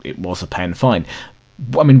it was a pay and fine.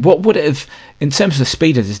 I mean, what would it have, in terms of the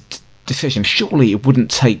speed of this decision, surely it wouldn't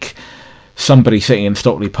take somebody sitting in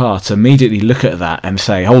Stockley Park to immediately look at that and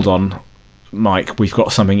say, hold on, Mike, we've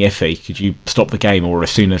got something iffy, could you stop the game, or as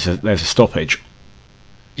soon as there's a stoppage?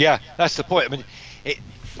 Yeah, that's the point. I mean,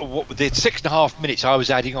 the 6.5 minutes I was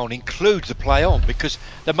adding on includes the play on, because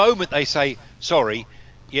the moment they say, sorry,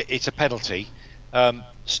 it's a penalty,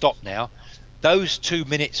 stop now, those 2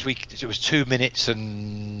 minutes, it was 2 minutes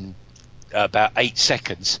and about 8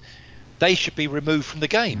 seconds, they should be removed from the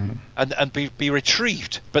game and be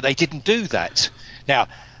retrieved, but they didn't do that. Now,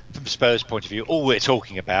 from Spurs' point of view, all we're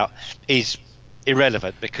talking about is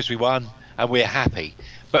irrelevant because we won and we're happy.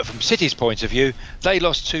 But from City's point of view, they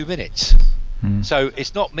lost 2 minutes. So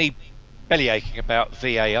it's not me bellyaching about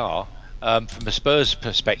VAR from the Spurs'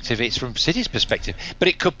 perspective, it's from City's perspective. But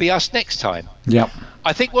it could be us next time. Yep.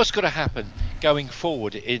 I think what's going to happen going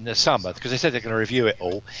forward in the summer, because they said they're going to review it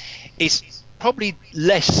all, is probably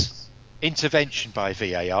less intervention by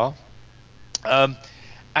VAR.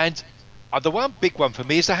 And the one big one for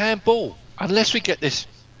me is the handball. Unless we get this,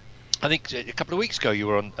 I think a couple of weeks ago you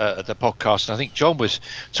were on the podcast, and I think John was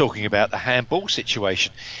talking about the handball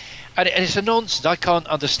situation. And it's a nonsense. I can't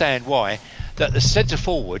understand why that the centre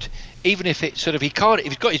forward, even if it if he's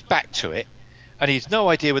got his back to it and he has no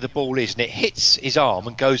idea where the ball is and it hits his arm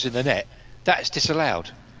and goes in the net, that's disallowed.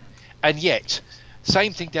 And yet,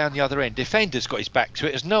 same thing down the other end. Defender's got his back to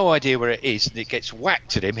it, has no idea where it is, and it gets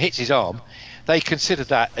whacked at him, hits his arm. They consider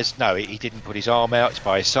that as no, he didn't put his arm out, it's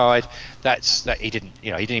by his side. He didn't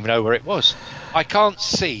even know where it was. I can't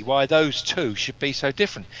see why those two should be so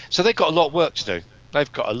different. So they've got a lot of work to do. They've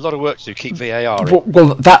got a lot of work to do. Keep VAR in.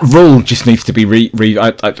 Well, that rule just needs to be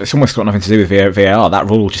it's almost got nothing to do with VAR. That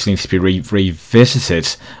rule just needs to be revisited.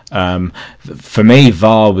 For me,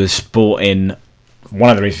 VAR was brought in. One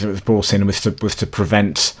of the reasons it was brought in was to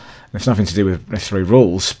prevent. It's nothing to do with necessary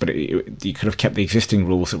rules, but you could have kept the existing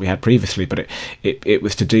rules that we had previously. But it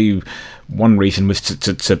was to do. One reason was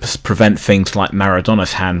to prevent things like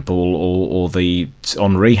Maradona's handball or the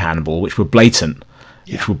Henry handball, which were blatant.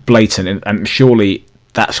 Which were blatant, and surely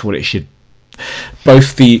that's what it should.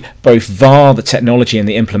 both VAR, the technology, and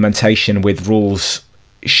the implementation with rules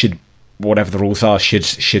should, whatever the rules are,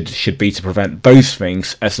 should be to prevent those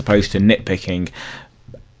things, as opposed to nitpicking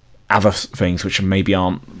other things which maybe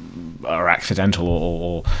are accidental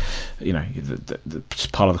or it's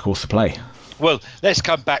part of the course of play. Well, let's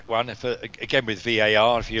come back again with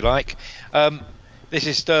VAR, if you like. This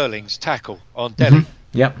is Sterling's tackle on Dele.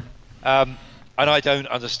 Mm-hmm. Yep. And I don't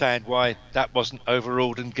understand why that wasn't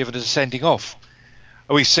overruled and given as a sending off.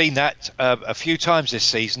 We've seen that a few times this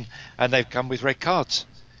season, and they've come with red cards.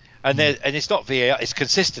 And it's not VAR, it's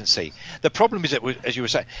consistency. The problem is that, as you were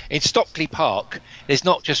saying, in Stockley Park, there's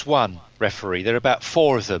not just one referee. There are about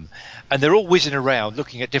 4 of them. And they're all whizzing around,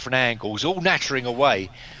 looking at different angles, all nattering away.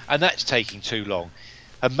 And that's taking too long.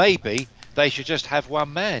 And maybe they should just have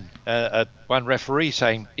one man, one referee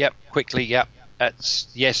saying, yep, quickly, yep, that's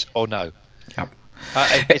yes or no. Yep.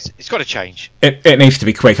 It's got to change. It needs to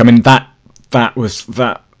be quick. I mean, that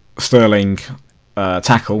Sterling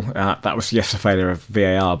tackle, that was, yes, a failure of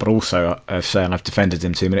VAR, but also, and I've defended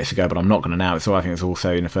him 2 minutes ago, but I'm not going to now. So I think it's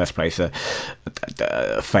also, in the first place, a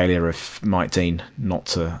failure of Mike Dean not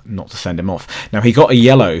to send him off. Now, he got a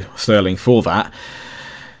yellow, Sterling, for that.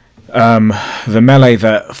 The melee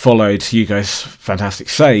that followed Hugo's fantastic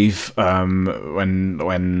save, when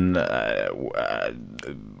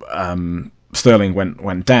Sterling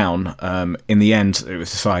went down, in the end it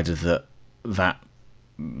was decided that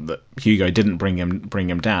Hugo didn't bring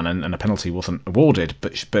him down, and a penalty wasn't awarded.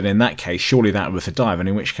 But in that case, surely that was a dive, and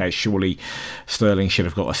in which case, surely Sterling should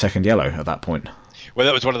have got a second yellow at that point. Well,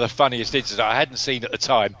 that was one of the funniest incidents I hadn't seen at the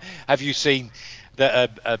time. Have you seen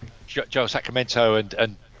that Joel Sacramento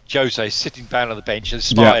and Jose sitting down on the bench and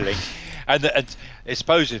smiling, and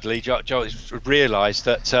supposedly Joel realised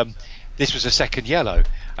that this was a second yellow,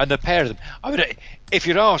 and the pair of them. I mean, if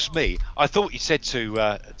you'd asked me, I thought you said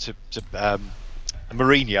to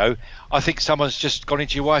Mourinho, I think someone's just gone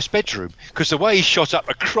into your wife's bedroom, because the way he shot up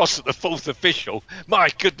across at the 4th official, my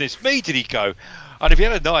goodness me, did he go? And if he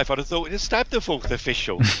had a knife, I'd have thought he'd have stabbed the 4th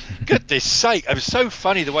official. Goodness sake, it was so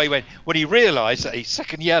funny the way he went. When he realised that his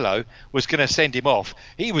second yellow was going to send him off,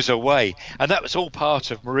 he was away. And that was all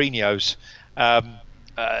part of Mourinho's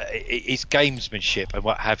his gamesmanship and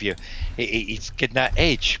what have you. He's getting that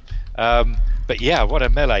edge. But yeah, what a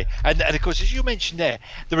melee. And of course, as you mentioned there,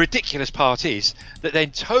 the ridiculous part is that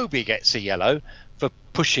then Toby gets a yellow for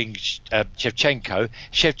pushing Shevchenko.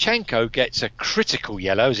 Shevchenko gets a critical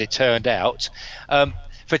yellow, as it turned out,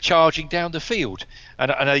 for charging down the field.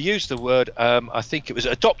 And I used the word, I think it was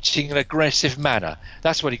adopting an aggressive manner.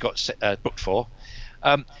 That's what he got booked for.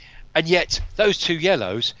 And yet, those 2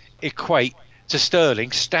 yellows equate to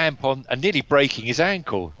Sterling stamp on and nearly breaking his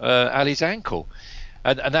ankle, Ali's ankle.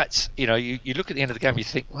 And that's, you look at the end of the game, you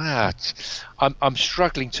think, wow, I'm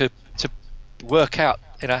struggling to work out,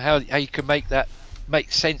 how you can make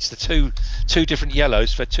sense, the two different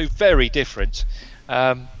yellows for 2 very different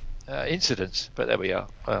incidents. But there we are.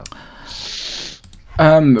 Wow.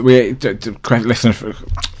 We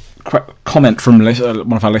comment from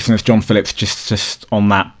one of our listeners, John Phillips, just on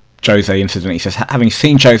that Jose incident. He says, having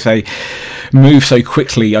seen Jose move so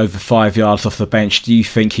quickly over 5 yards off the bench, do you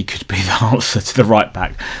think he could be the answer to the right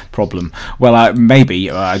back problem? Well,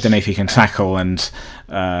 maybe. I don't know if he can tackle and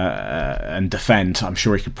defend. I'm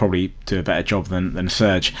sure he could probably do a better job than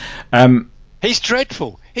Serge. He's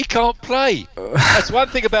dreadful. He can't play. That's one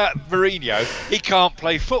thing about Mourinho. He can't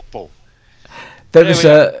play football. There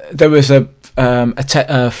was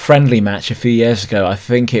a friendly match a few years ago. I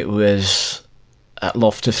think it was at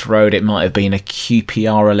Loftus Road. It might have been a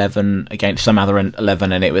QPR 11 against some other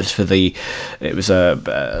 11, and it was a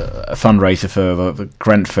fundraiser for the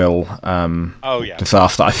Grenfell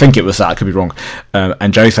disaster. I think it was that. I could be wrong.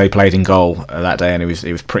 And Jose played in goal that day, and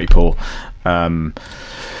he was pretty poor. One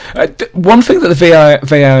thing that the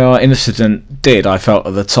VAR incident did, I felt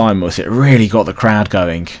at the time, was it really got the crowd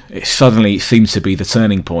going. It suddenly seemed to be the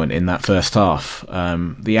turning point in that first half.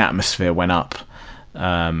 The atmosphere went up.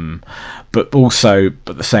 But also,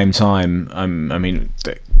 at the same time,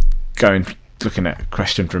 looking at a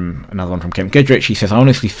question from another one from Kent Goodrich, he says, I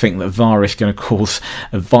honestly think that VAR is going to cause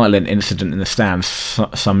a violent incident in the stands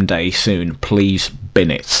someday soon. Please bin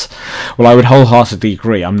it. Well, I would wholeheartedly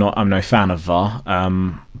agree. I'm no fan of VAR,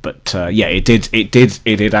 but it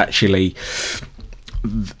did actually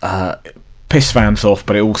piss fans off,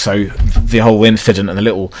 but it also, the whole incident and the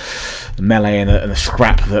little melee and the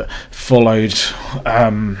scrap that followed.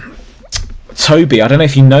 Toby, I don't know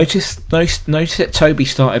if you noticed it. Toby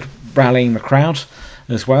started rallying the crowd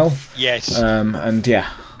as well. Yes. And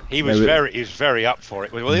yeah, he was very up for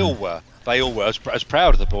it. Well, they all were. They all were. I was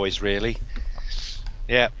proud of the boys, really.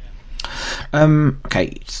 Yeah. Okay,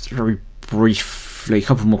 just very briefly, a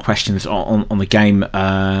couple more questions on the game.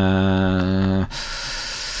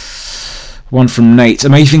 One from Nate.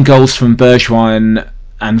 Amazing goals from Bergwijn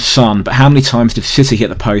and Son, but how many times did City hit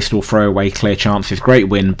the post or throw away clear chances? Great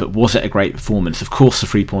win, but was it a great performance? Of course the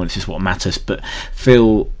 3 points is what matters, but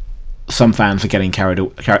Phil, some fans are getting a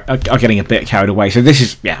bit carried away. So this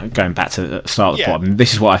is, going back to the start of the pod,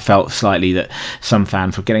 this is what I felt slightly, that some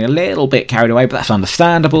fans were getting a little bit carried away, but that's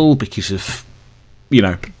understandable because of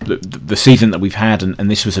the season that we've had,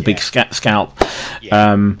 and this was a big scalp.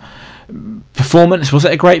 Performance, was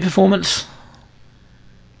it a great performance?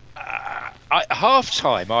 Half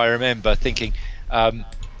time, I remember thinking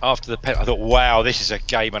after the penalty, I thought, wow, this is a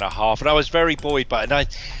game and a half, and I was very buoyed by it. And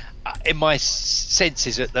in my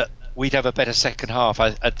senses that we'd have a better second half.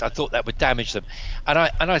 I thought that would damage them, and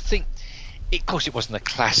I think, of course, it wasn't a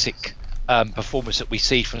classic performance that we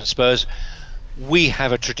see from Spurs. We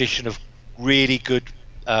have a tradition of really good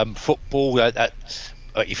football,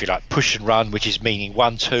 if you like, push and run, which is meaning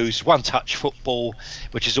 1-2s, one-touch football,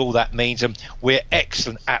 which is all that means, and we're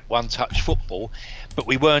excellent at one-touch football, but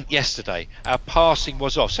we weren't yesterday. Our passing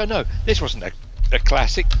was off. So no, this wasn't a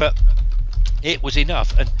classic, but it was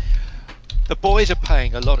enough. And the boys are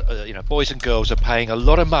paying a lot, boys and girls are paying a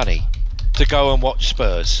lot of money to go and watch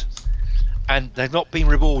Spurs, and they've not been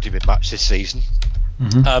rewarded with much this season.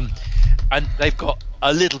 And they've got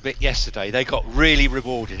a little bit yesterday. They got really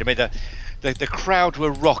rewarded. I mean, the crowd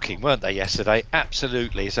were rocking, weren't they, yesterday?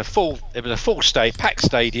 Absolutely. It was a full packed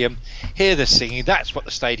stadium. Hear the singing. That's what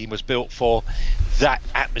the stadium was built for. That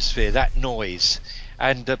atmosphere, that noise,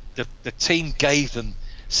 and the team gave them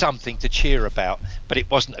something to cheer about. But it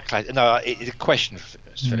wasn't a question.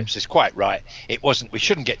 Phillips is quite right. It wasn't. We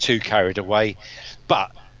shouldn't get too carried away.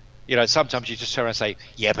 But sometimes you just turn around and say,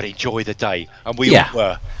 yeah, but enjoy the day, and we all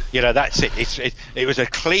were. That's it. It was a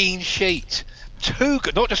clean sheet. Two,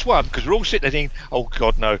 not just one, because we're all sitting there thinking, oh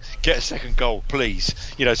God, no, get a second goal, please,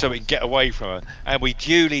 so we can get away from it. And we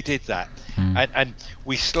duly did that. And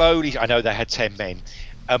we slowly, I know they had 10 men,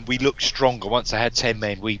 and we looked stronger once they had 10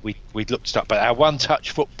 men. We looked up, but our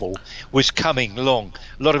one-touch football was coming along.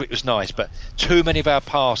 A lot of it was nice, but too many of our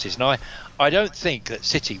passes. And I don't think that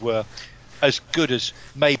City were as good as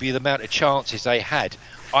maybe the amount of chances they had.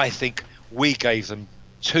 I think we gave them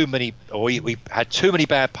too many, or we had too many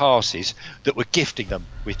bad passes that were gifting them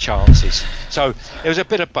with chances. So it was a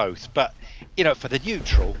bit of both. But for the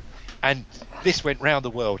neutral, and this went round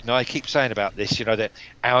the world, and I keep saying about this, that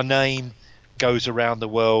our name goes around the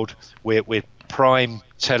world. We're prime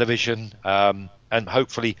television, and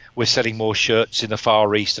hopefully we're selling more shirts in the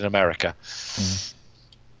Far East and America.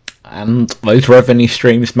 And those revenue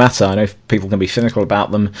streams matter. I know people can be cynical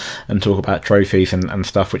about them and talk about trophies and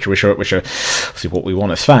stuff, which are obviously what we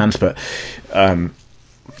want as fans, but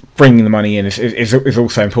bringing the money in is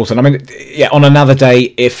also important. I mean, on another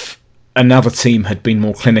day, if another team had been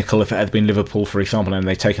more clinical, if it had been Liverpool, for example, and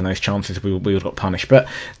they'd taken those chances, we would have got punished. But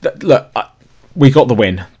look, we got the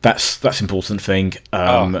win. That's an important thing.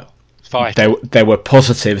 There were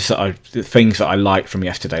positives, things that I liked from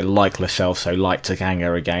yesterday, like Lo Celso, like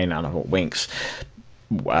Tanganga again, and I thought Winks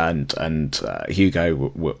and Hugo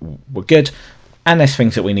were good. And there's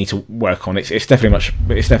things that we need to work on. It's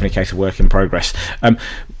definitely a case of work in progress.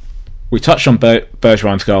 We touched on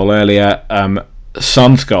Bergwijn's goal earlier.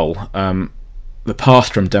 Son's goal, the pass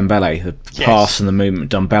from Dembele, pass and the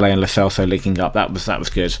movement, Dembele and Lo Celso linking up. That was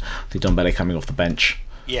good. The Dembele coming off the bench.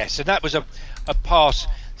 Yes, and that was a pass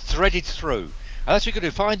threaded through, and that's what you're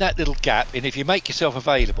going to find, that little gap, and if you make yourself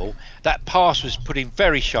available, that pass was put in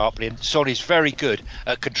very sharply, and Son is very good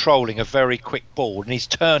at controlling a very quick ball, and he's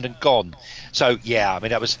turned and gone. So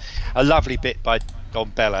that was a lovely bit by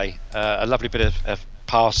Dembele, a lovely bit of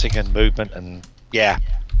passing and movement, and we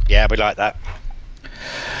like that.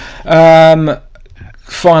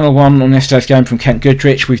 Final one on yesterday's game from Kent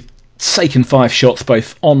Goodrich. We've taken 5 shots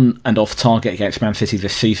both on and off target against Man City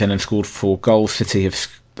this season and scored 4 goals. City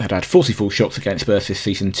had 44 shots against Spurs this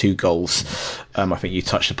season, 2 goals. I think you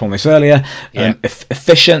touched upon this earlier.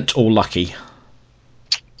 Efficient or lucky?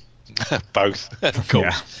 Both, of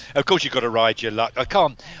course. Of course, you've got to ride your luck. I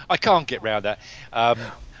can't get round that.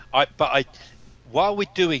 While we're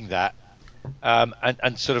doing that,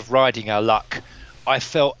 and sort of riding our luck, I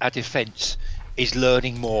felt our defence is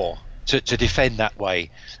learning more to defend that way.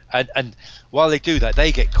 And while they do that,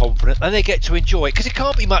 they get confident and they get to enjoy it, because it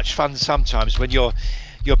can't be much fun sometimes when you're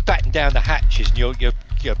batting down the hatches and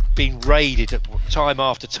you're being raided time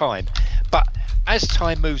after time. But as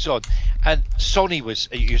time moves on, and Sonny you were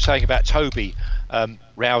saying about Toby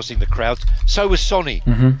rousing the crowd, so was Sonny.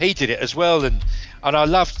 He did it as well, and I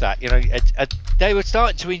loved that. they were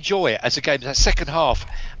starting to enjoy it as a game. That second half,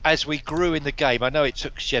 as we grew in the game, I know it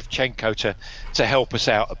took Shevchenko to help us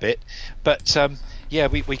out a bit, but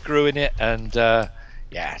we grew in it, and I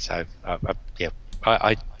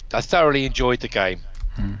thoroughly enjoyed the game.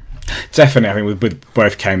 Definitely, I think with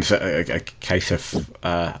both games, a case of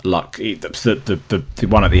luck. The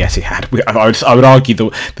one at the Etihad, I would argue the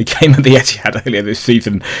game at the Etihad earlier this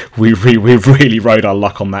season, we really rode our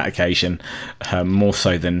luck on that occasion, more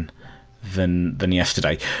so than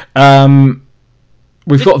yesterday.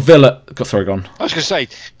 We've got Villa. Sorry, go on. I was going to say,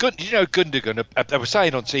 Gundogan. They were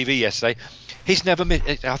saying on TV yesterday, he's never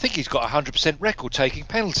missed. I think he's got 100% record taking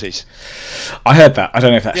penalties. I heard that. I don't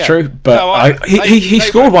know if that's true, but he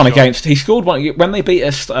scored one against. He scored one when they beat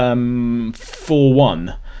us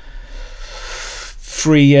 4-1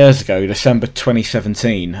 3 years ago, December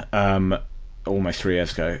 2017. Almost 3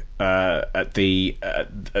 years ago, at the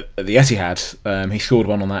Etihad. He scored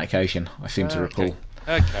one on that occasion. I seem to recall.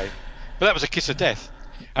 Okay. But that was a kiss of death.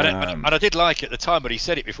 And I did like it at the time when he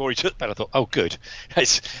said it before he took that. I thought, oh, good.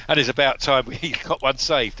 It's about time we got one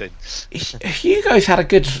saved then. You guys had a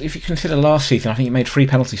good, if you consider last season, I think you made 3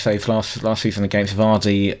 penalty saves last season against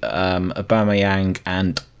Vardy, Aubameyang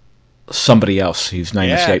and somebody else whose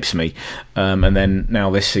name escapes me. And then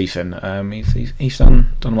now this season, he's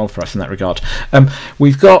done well for us in that regard.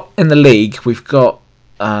 We've got, in the league, we've got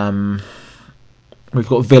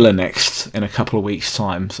Villa next in a couple of weeks'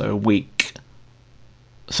 time, so a week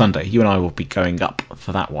Sunday. You and I will be going up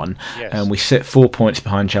for that one. Yes. And we sit 4 points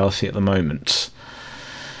behind Chelsea at the moment.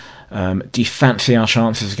 Do you fancy our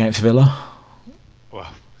chances against Villa? Well,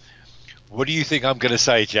 what do you think I'm going to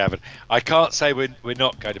say, Javon? I can't say we're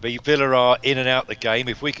not going to be. Villa are in and out the game.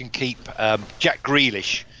 If we can keep Jack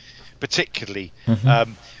Grealish particularly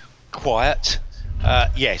quiet,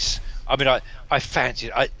 yes. I mean, I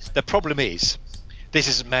fancy it. The problem is, this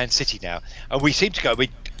isn't Man City now, and we seem to go.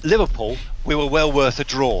 Liverpool, we were well worth a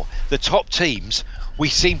draw. The top teams, we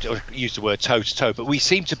seem to use the word toe to toe, but we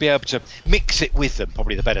seem to be able to mix it with them.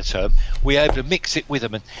 Probably the better term. We're able to mix it with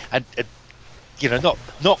them and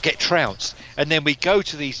not get trounced. And then we go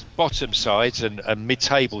to these bottom sides and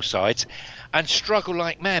mid-table sides and struggle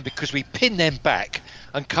like man because we pin them back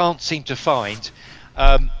and can't seem to find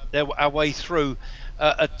our way through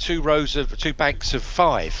two banks of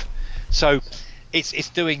 5. So. It's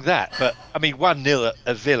doing that, but I mean 1-0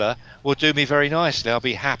 at Villa will do me very nicely. I'll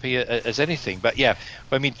be happy as anything. But yeah,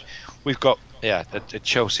 I mean we've got at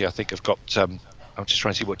Chelsea. I think have got. I'm just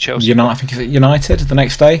trying to see what Chelsea. I think is it United the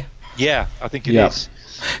next day. Yeah, I think it is.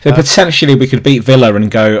 So potentially we could beat Villa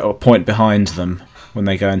and go a point behind them when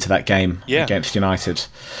they go into that game against United.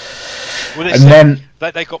 Well, and then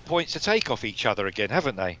they got points to take off each other again,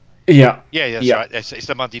 haven't they? Yeah. Yeah, that's right. It's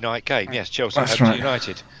the Monday night game. Yes, Chelsea home to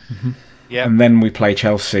United. Mm-hmm. Yeah. And then we play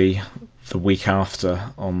Chelsea the week after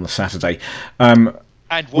on the Saturday. And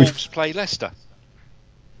Wolves play Leicester.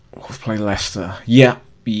 Wolves play Leicester. Yeah.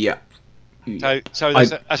 So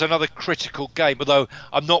that's another critical game. Although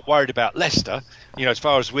I'm not worried about Leicester. As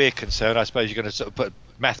far as we're concerned, I suppose you're going to sort of put a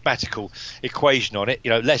mathematical equation on it.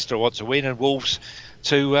 Leicester want to win and Wolves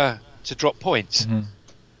to drop points.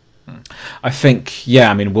 Mm-hmm. I think,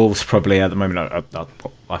 Wolves probably at the moment.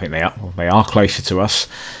 I think they are closer to us.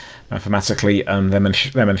 Mathematically, them and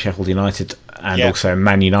Sheffield United and also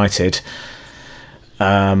Man United.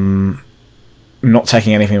 Not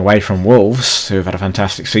taking anything away from Wolves, who have had a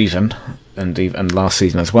fantastic season and last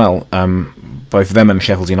season as well. Both them and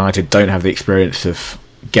Sheffield United don't have the experience of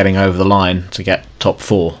getting over the line to get top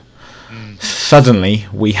 4. Suddenly,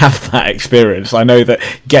 we have that experience. I know that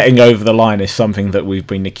getting over the line is something that we've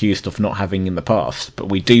been accused of not having in the past, but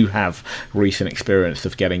we do have recent experience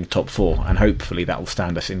of getting top 4, and hopefully that will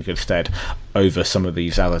stand us in good stead over some of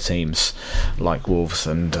these other teams like Wolves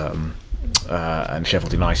and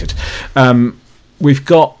Sheffield United. We've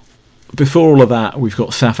got, before all of that, we've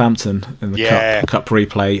got Southampton in the cup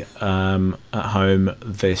replay at home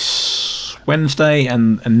this Wednesday,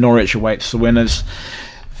 and Norwich awaits the winners.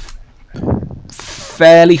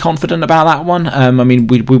 Fairly confident about that one.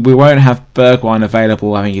 We won't have Bergwijn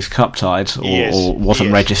available having his cup tied or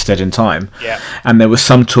wasn't registered in time. Yeah. And there was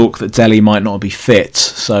some talk that Dele might not be fit.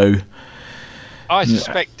 So I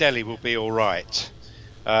suspect Dele will be all right.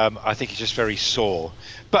 I think he's just very sore.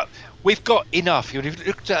 But we've got enough. If you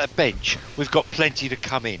looked at a bench, we've got plenty to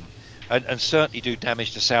come in and certainly do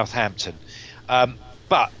damage to Southampton.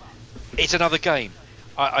 But it's another game.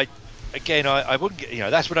 I wouldn't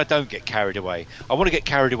get, that's when I don't get carried away. I want to get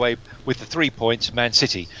carried away with the 3 points, Man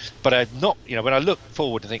City, but I'm not. When I look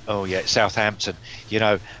forward and think, it's Southampton.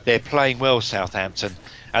 They're playing well, Southampton,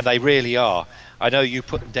 and they really are. I know you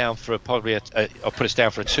put them down for probably or put us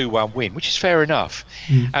down for a 2-1 win, which is fair enough.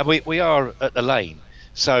 And we are at the Lane,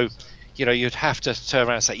 so you'd have to turn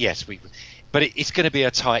around and say yes, but it's going to be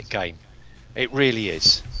a tight game. It really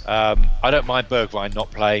is. I don't mind Bergwijn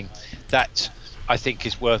not playing. That I think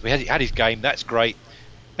is worth. He had his game. That's great.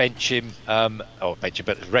 Bench him,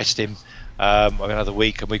 but rest him another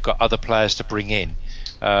week, and we've got other players to bring in.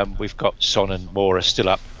 We've got Son and Moura still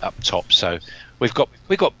up top, so we've got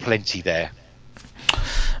plenty there.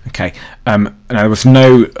 Okay. Now there was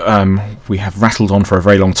no. We have rattled on for a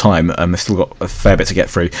very long time. We've still got a fair bit to get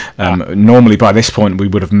through. Normally by this point we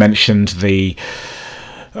would have mentioned the.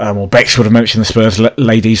 Or Bex would have mentioned the Spurs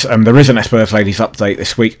ladies. There isn't a Spurs ladies update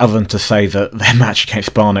this week, other than to say that their match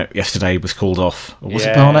against Barnet yesterday was called off. Or was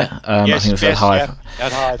it Barnet? Yes, I think it was at Hive. Yeah,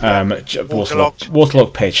 at Hive.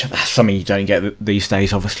 Waterlogged pitch. That's something you don't get these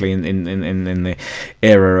days, obviously, in the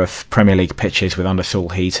era of Premier League pitches with undersoil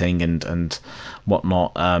heating and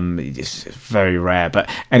whatnot. It's very rare. But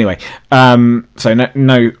anyway, so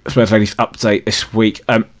no Spurs ladies update this week.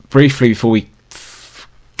 Briefly before we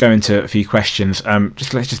go into a few questions,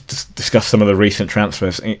 let's just discuss some of the recent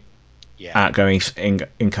transfers, outgoings,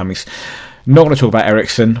 incomings. Not going to talk about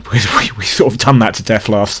Eriksson because we sort of done that to death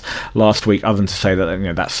last week, other than to say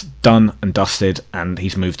that that's done and dusted and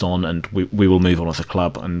he's moved on, and we will move on as a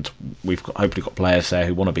club, and we've hopefully got players there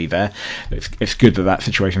who want to be there. It's good that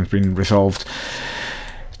situation's been resolved.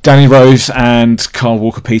 Danny Rose and Carl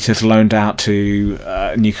Walker-Peters loaned out to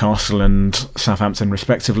Newcastle and Southampton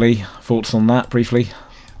respectively. Thoughts on that briefly?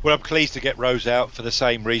 Well, I'm pleased to get Rose out for the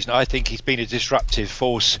same reason. I think he's been a disruptive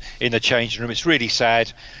force in the changing room. It's really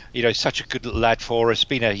sad. Such a good little lad for us.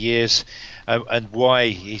 Been here years, and why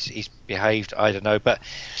he's behaved, I don't know. But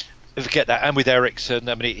forget that. And with Eriksson,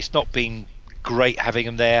 I mean, it's not been great having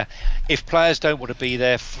him there. If players don't want to be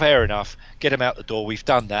there, fair enough. Get them out the door. We've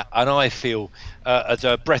done that, and I feel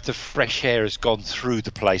a breath of fresh air has gone through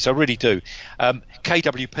the place. I really do.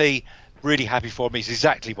 KWP. Really happy for him. He's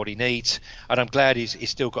exactly what he needs, and I'm glad he's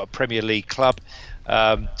still got a Premier League club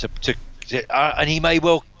and he may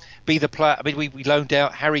well be the player. I mean, we loaned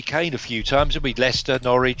out Harry Kane a few times, and we Leicester,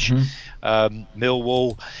 Norwich,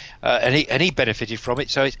 Millwall, and he benefited from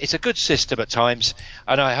it. So it's a good system at times,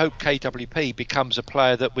 and I hope KWP becomes a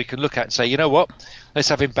player that we can look at and say, you know what, let's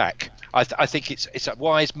have him back. I think it's a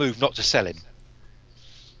wise move not to sell him,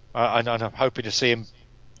 and I'm hoping to see him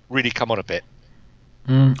really come on a bit.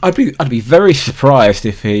 I'd be very surprised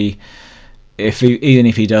if he even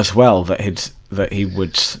if he does well that he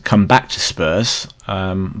would come back to Spurs.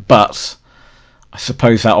 But I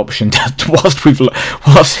suppose that option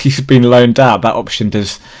whilst he's been loaned out, that option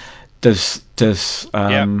does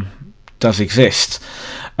exist.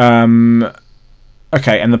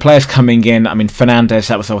 Okay, and the players coming in. I mean, Fernandes,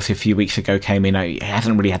 that was obviously a few weeks ago, came in. He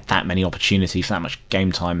hasn't really had that many opportunities, that much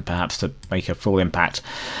game time, perhaps, to make a full impact.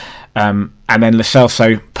 And then Lo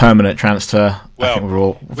Celso, permanent transfer. Well, I think we're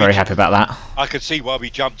all very happy about that. I could see why we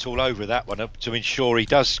jumped all over that one to ensure he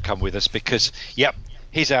does come with us, because,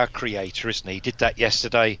 he's our creator, isn't he? He did that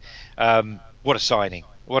yesterday. What a signing.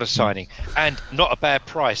 What a signing. And not a bad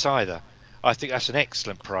price either. I think that's an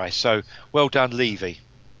excellent price. So, well done, Levy.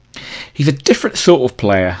 He's a different sort of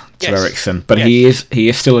player to Eriksson, but he is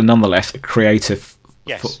still nonetheless a creative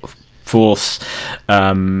force.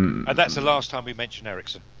 And that's the last time we mention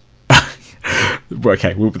Eriksson.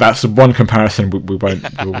 Okay, that's one comparison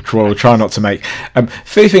we'll try not to make.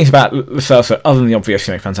 Few things about Lo Celso, other than the obvious,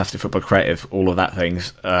 fantastic football, creative, all of that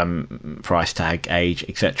things, price tag, age,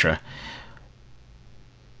 etc.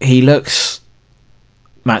 He looks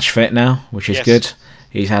match fit now, which is good.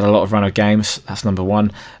 He's had a lot of run of games. That's number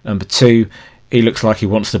one. Number two, he looks like he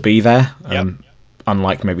wants to be there.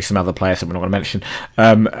 Unlike maybe some other players that we're not going to mention.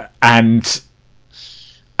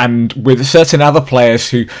 And with certain other players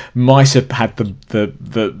who might have had the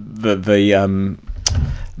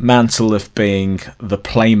mantle of being the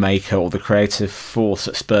playmaker or the creative force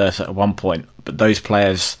at Spurs at one point, but those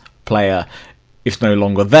player is no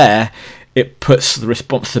longer there, it puts the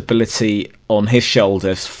responsibility on his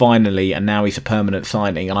shoulders finally, and now he's a permanent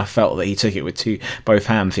signing. And I felt that he took it with both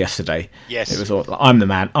hands yesterday. Yes, it was all, I'm the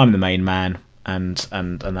man, I'm the main man, and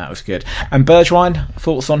that was good. And Bergwijn,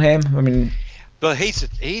 thoughts on him? I mean. But he's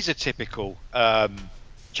a typical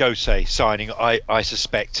Jose signing, I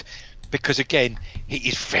suspect, because again he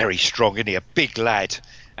is very strong, isn't he? A big lad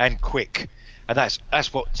and quick, and that's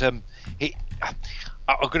what he.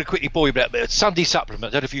 I'm going to quickly bore you about Sunday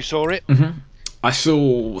Supplement. I don't know if you saw it. Mm-hmm. I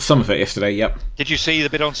saw some of it yesterday. Yep. Did you see the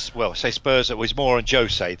bit on? Well, say Spurs. It was more on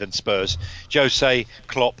Jose than Spurs. Jose,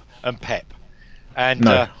 Klopp, and Pep. And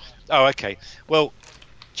no. Oh, okay. Well,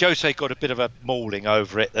 Jose got a bit of a mauling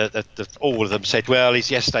over it. All of them said, well, he's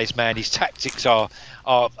yesterday's man. His tactics are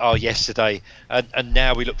yesterday. And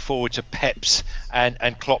now we look forward to Pep's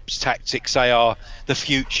and Klopp's tactics. They are the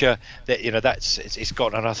future. That it's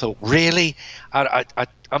gone. And I thought, really?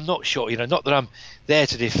 I'm not sure. Not that I'm there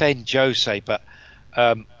to defend Jose, but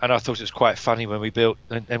and I thought it was quite funny when we built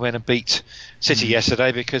and went and beat City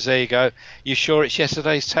yesterday, because there you go. You sure it's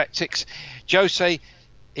yesterday's tactics? Jose,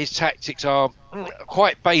 his tactics are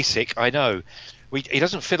quite basic, I know. He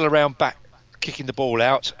doesn't fiddle around back kicking the ball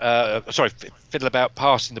out. Fiddle about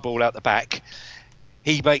passing the ball out the back.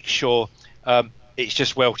 He makes sure it's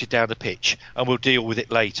just welted down the pitch, and we'll deal with it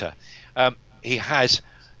later. He has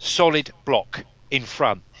solid block in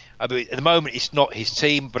front. I mean, at the moment, it's not his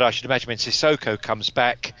team, but I should imagine when Sissoko comes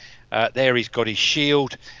back, there he's got his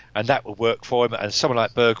shield, and that will work for him. And someone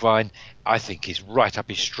like Bergwijn, I think, is right up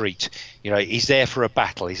his street. He's there for a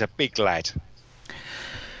battle. He's a big lad.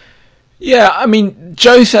 Yeah, I mean,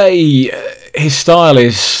 Jose, his style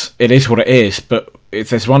is what it is. But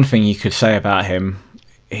if there's one thing you could say about him,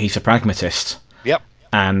 he's a pragmatist. Yep.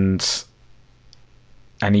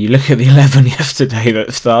 And you look at the 11 yesterday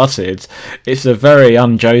that started, it's a very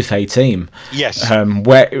un-Jose team. Yes.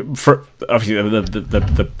 Where obviously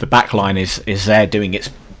the back line is there doing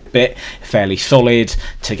its bit, fairly solid.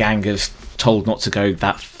 Taganga's told not to go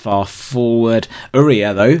that far forward.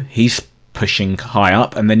 Uria, though, he's pushing high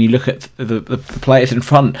up. And then you look at the players in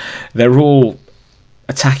front, they're all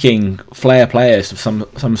attacking flair players of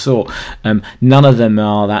some sort. None of them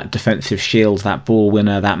are that defensive shield, that ball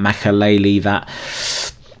winner, that Makaleli, that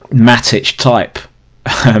Matic type.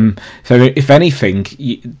 So if anything,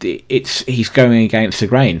 he's going against the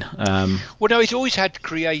grain. Well, no, he's always had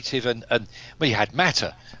creative and he had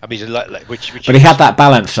matter. I mean, which but he had that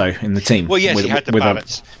balance though in the team. Well, yes, he had the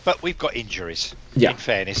balance, but we've got injuries. Yeah. In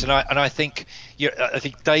fairness, and I think I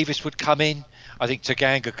think Davis would come in. I think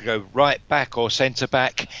Taganga could go right back or centre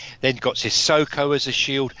back. Then got Sissoko as a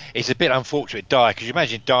shield. It's a bit unfortunate, Dyer, because you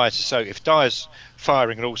imagine Dyer Sissoko. If Dyer's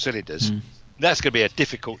firing on all cylinders, that's going to be a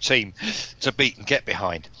difficult team to beat and get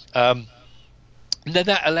behind. And then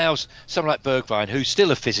that allows someone like Bergwijn, who's still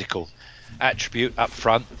a physical attribute up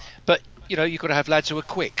front, but you've got to have lads who are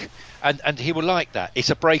quick, and he will like that. It's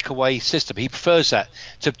a breakaway system. He prefers that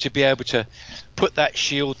to be able to put that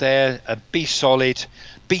shield there and be solid,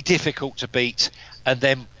 be difficult to beat, and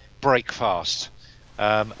then break fast.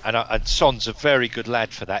 And Son's a very good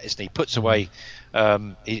lad for that, isn't he? Puts away.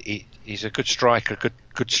 He's a good striker,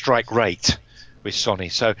 good strike rate with Sonny.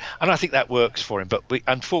 So, and I think that works for him. But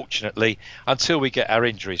unfortunately, until we get our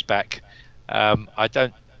injuries back, I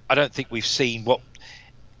don't think we've seen what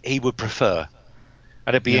he would prefer.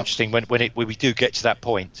 And it'd be interesting when we do get to that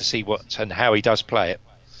point to see what and how he does play it.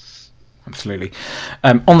 Absolutely.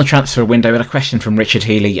 On the transfer window, we had a question from Richard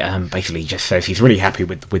Healy. Basically, he just says he's really happy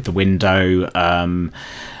with the window.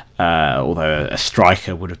 Although a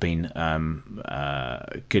striker would have been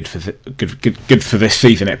good for this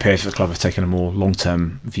season, it appears the club have taken a more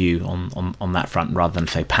long-term view on that front rather than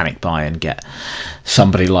say panic buy and get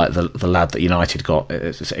somebody like the lad that United got.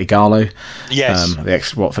 It's Ighalo, yes, the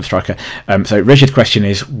ex-Watford striker. So Richard's question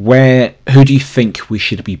is, who do you think we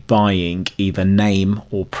should be buying, either name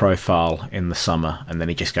or profile, in the summer? And then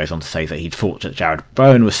he just goes on to say that he'd thought that Jared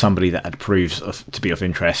Bowen was somebody that had proved to be of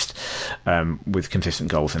interest with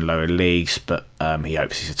consistent goals in lower leagues, but he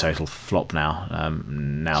hopes he's a total flop now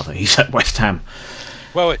that he's at West Ham.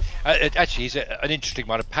 Well, actually, he's an interesting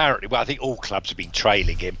one. Apparently, I think all clubs have been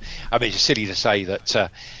trailing him. I mean, it's silly to say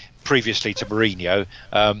that previously to Mourinho,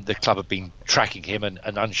 the club have been tracking him and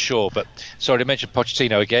unsure. But sorry to mention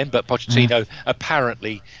Pochettino again, but Pochettino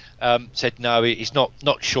apparently said no, he's not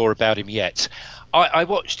sure about him yet. I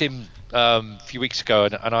watched him a few weeks ago,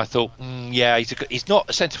 and I thought, he's not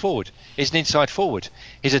a centre forward. He's an inside forward.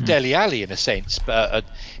 He's a Dele Alli in a sense, but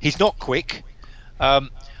he's not quick.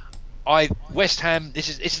 West Ham.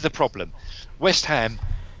 This is the problem. West Ham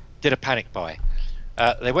did a panic buy.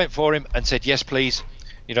 They went for him and said, yes, please.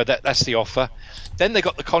 That's the offer. Then they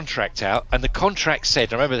got the contract out, and the contract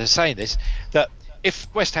said, I remember they're saying this, that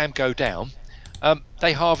if West Ham go down,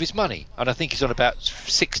 they halve his money, and I think he's on about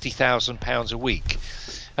 £60,000 a week.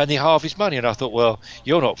 And they halve his money, and I thought, well,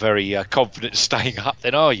 you're not very confident staying up,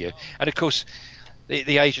 then, are you? And of course,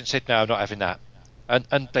 the agent said, no, I'm not having that.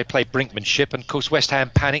 And they played brinkmanship, and of course, West Ham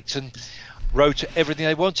panicked and wrote everything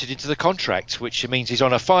they wanted into the contract, which means he's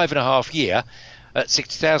on a 5.5 year at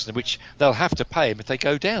 60,000, which they'll have to pay him if they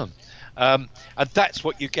go down. And that's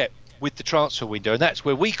what you get with the transfer window, and that's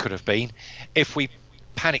where we could have been if we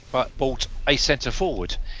panic bought a centre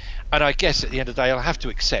forward. And I guess at the end of the day, I'll have to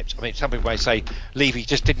accept. I mean, some people may say Levy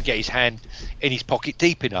just didn't get his hand in his pocket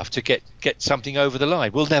deep enough to get something over the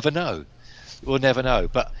line. We'll never know. We'll never know.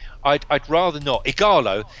 But I'd rather not.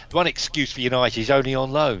 Igalo, the one excuse for United is only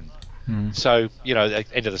on loan. So, to the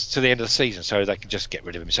end of the season, so they can just get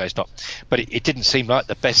rid of him. So it's not. But it didn't seem like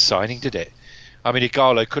the best signing, did it? I mean,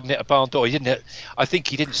 Igalo couldn't hit a barn door. I think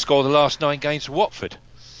he didn't score the last 9 games for Watford.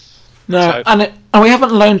 No, and we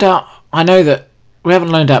haven't loaned out. I know that. We haven't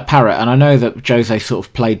loaned out Parrott, and I know that Jose sort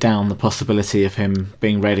of played down the possibility of him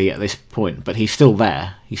being ready at this point, but he's still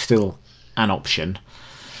there. He's still an option.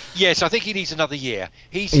 Yes, I think he needs another year.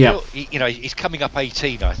 He's still, he's coming up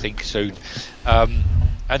 18, I think, soon, and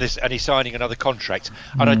he's signing another contract.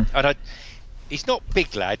 And he's not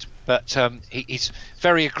big lad, but he's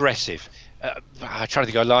very aggressive. I'm trying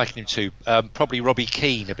to think I liken him to probably Robbie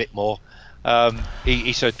Keane a bit more.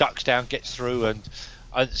 He sort of ducks down, gets through, and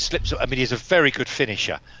slips. I mean, he's a very good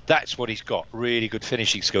finisher. That's what he's got, really good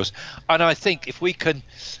finishing skills. And I think if we can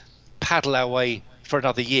paddle our way for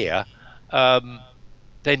another year,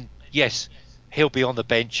 then yes, he'll be on the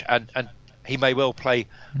bench, and he may well play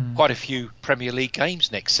quite a few Premier League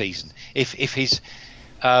games next season if his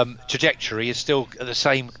trajectory is still at the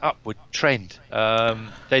same upward trend.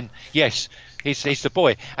 Then yes, he's the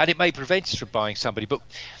boy, and it may prevent us from buying somebody, but.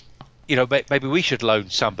 Maybe we should loan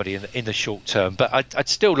somebody in the short term, but I'd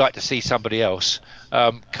still like to see somebody else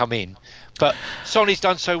come in. But Sonny's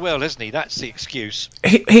done so well, hasn't he? That's the excuse.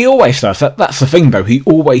 He always does. That's the thing, though. He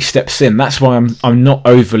always steps in. That's why I'm not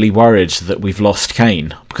overly worried that we've lost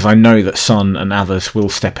Kane, because I know that Son and others will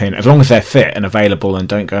step in as long as they're fit and available and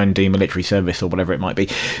don't go and do military service or whatever it might be.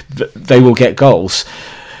 They will get goals.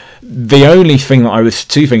 The only thing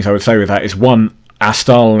two things I would say with that is, one, our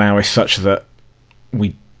style now is such that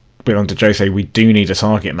we belong to Jose, we do need a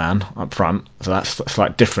target man up front, so that's a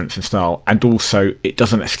slight difference in style. And also, it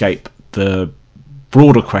doesn't escape the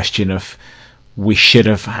broader question of we should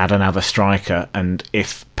have had another striker, and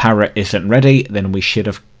if Parrott isn't ready, then we should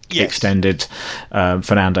have extended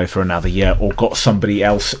Fernando for another year, or got somebody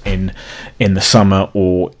else in the summer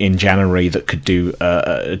or in January that could do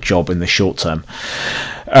a job in the short term.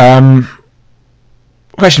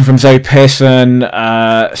 Question from Zoe Pearson,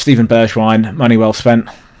 Stephen Bergwijn, money well spent?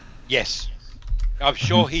 Yes, I'm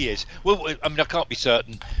sure he is. Well, I mean, I can't be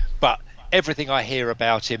certain, but everything I hear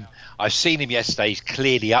about him, I've seen him yesterday. He's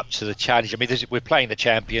clearly up to the challenge. I mean, we're playing the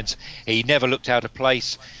champions. He never looked out of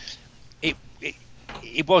place.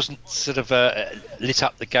 It wasn't sort of lit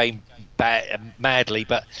up the game madly,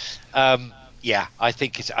 but I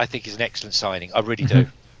think it's an excellent signing. I really do.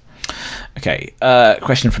 Okay,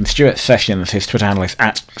 question from Stuart Sessions, his Twitter handle is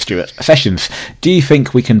 @StuartSessions. Do you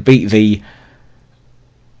think we can beat the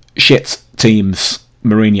shit teams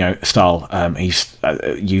Mourinho style? He's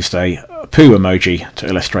used a poo emoji to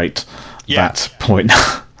illustrate that point.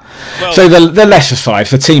 Well, so the lesser side,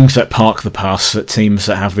 the teams that park the pass, the teams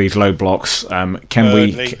that have these low blocks, can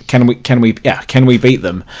we beat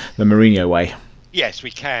them the Mourinho way? Yes,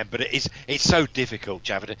 we can, but it's so difficult,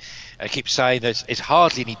 Javid. I keep saying there's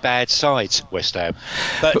hardly any bad sides, West Ham,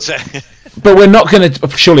 but we're not going to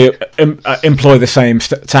surely employ the same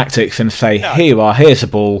tactics and say, here's a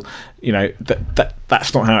ball.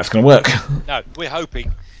 That's not how it's going to work. No, we're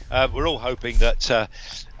hoping. We're all hoping that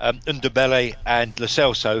Ndombele and Lo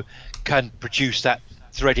Celso can produce that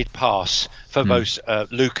threaded pass for both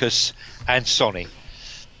Lucas and Sonny,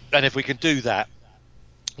 and if we can do that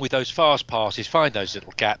with those fast passes, find those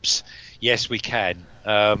little gaps, yes, we can.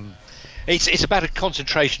 It's about a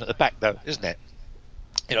concentration at the back, though, isn't it?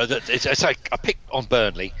 It's like I picked on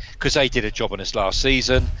Burnley because they did a job on us last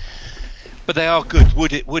season, but they are good.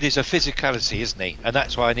 Wood is a physicality, isn't he? And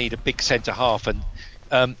that's why I need a big centre half, and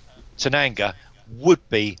Tananga would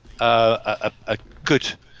be a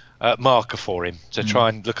good marker for him to try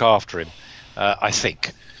and look after him. I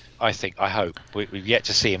hope. We've yet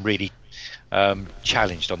to see him really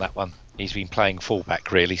challenged on that one. He's been playing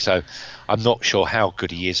fullback really, so I'm not sure how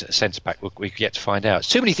good he is at centre back. We've yet to find out. It's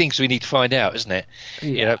too many things we need to find out, isn't it?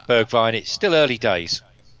 Yeah. Bergwijn. It's still early days.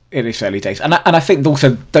 It is early days, and I think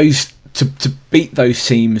also those to beat those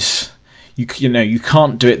teams, you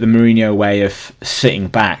can't do it the Mourinho way of sitting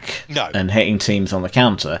back and hitting teams on the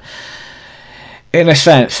counter. In a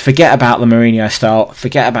sense, forget about the Mourinho style,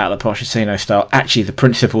 forget about the Pochettino style. Actually, the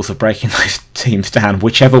principles of breaking those teams down,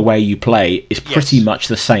 whichever way you play, is pretty much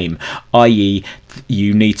the same. I.e.,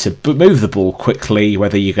 you need to move the ball quickly,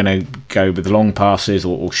 whether you're going to go with long passes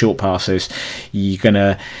or short passes. You're going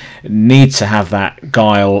to need to have that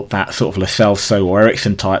guile, that sort of Lo Celso or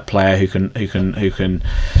Eriksen type player who can even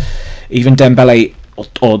Dembele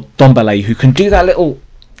or Dombele, who can do that little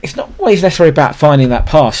it's not always necessarily about finding that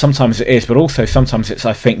pass. Sometimes it is, but also sometimes it's,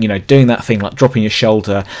 I think, doing that thing like dropping your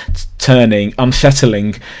shoulder, turning,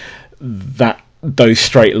 unsettling those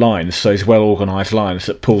straight lines, those well organised lines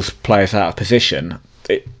that pulls players out of position.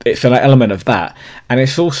 It's an element of that, and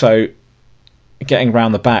it's also getting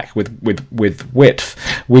around the back with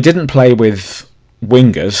width. We didn't play with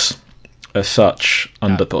wingers as such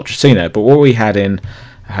under Pochettino, but what we had again,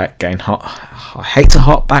 I hate to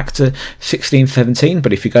hop back to 16-17,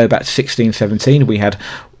 but if you go back to 16-17, we had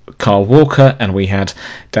Kyle Walker and we had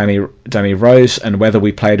Danny Rose, and whether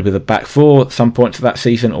we played with a back four at some point to that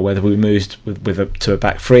season or whether we moved to a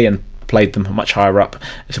back three and played them much higher up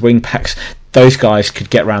as wing backs, those guys could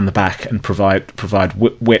get around the back and provide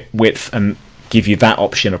width and give you that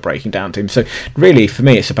option of breaking down teams. So really, for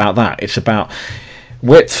me, it's about that. It's about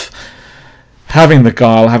width, having the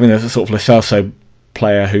guile, having the sort of Lo Celso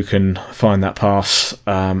player who can find that pass,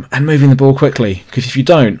 and moving the ball quickly. Because if you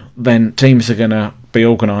don't, then teams are going to be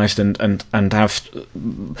organised and have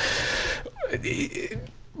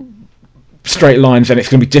straight lines, and it's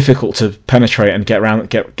going to be difficult to penetrate and get around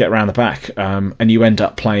the back, and you end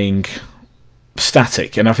up playing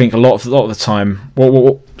static. And I think a lot of the time,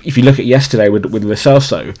 well, if you look at yesterday with Lo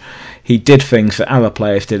Celso, he did things that other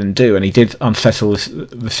players didn't do, and he did unsettle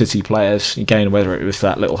the City players again, whether it was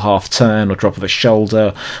that little half turn or drop of the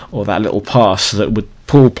shoulder or that little pass that would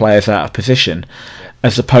pull players out of position,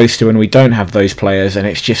 as opposed to when we don't have those players and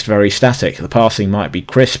it's just very static. The passing might be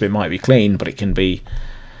crisp, it might be clean, but it can be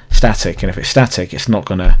static, and if it's static, it's not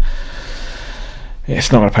going to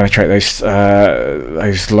penetrate those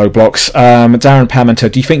low blocks. Darren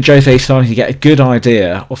Palmento, do you think Jose is starting to get a good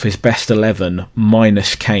idea of his best 11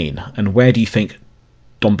 minus Kane, and where do you think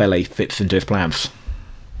Ndombele fits into his plans?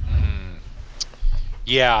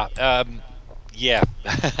 Yeah,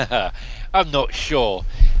 I'm not sure.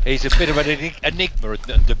 He's a bit of an enigma,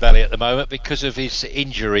 Ndombele, at the moment because of his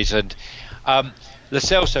injuries, and Lo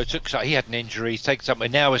Celso he had an injury, he's taken something.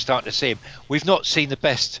 Now we're starting to see him. We've not seen the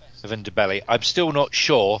best of Ndombele. I'm still not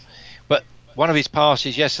sure, but one of his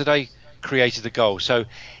passes yesterday created a goal, so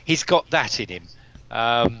he's got that in him.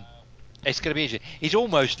 It's going to be interesting. He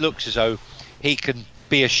almost looks as though he can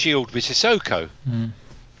be a shield with Sissoko,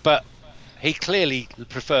 but he clearly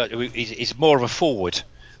he's more of a forward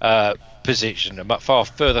position, far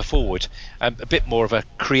further forward, and a bit more of a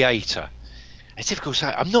creator. It's difficult to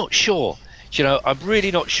say. I'm not sure. I'm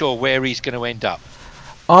really not sure where he's going to end up.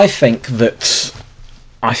 I think that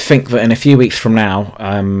in a few weeks from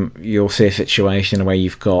now, you'll see a situation where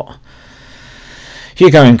you've got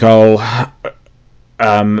Hugo in goal,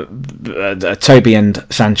 Toby and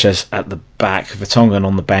Sanchez at the back, Vertonghen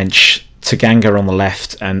on the bench, Tanganga on the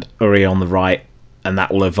left and Uri on the right, and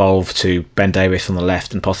that will evolve to Ben Davies on the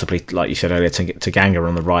left and possibly, like you said earlier, Tanganga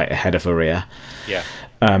on the right ahead of Uri. Yeah.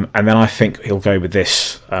 And then I think he'll go with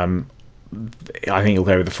this. I think he'll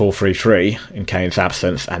go with the 4-3-3 in Kane's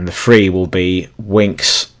absence, and the three will be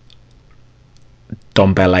Winks,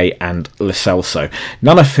 Ndombele and Lo Celso,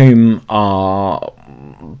 none of whom are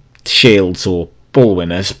shields or ball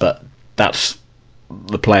winners, but that's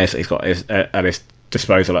the players that he's got at his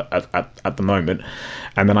disposal at the moment.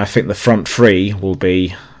 And then I think the front three will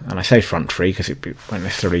be, and I say front three because it won't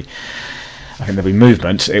necessarily, I think there'll be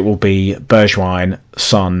movement, it will be Bergwijn,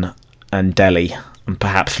 Son and Dele, and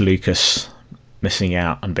perhaps Lucas missing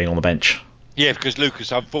out and being on the bench. Yeah, because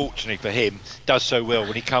Lucas, unfortunately for him, does so well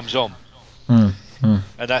when he comes on. And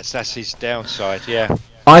that's his downside, yeah.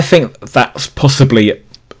 I think that's possibly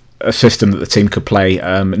a system that the team could play,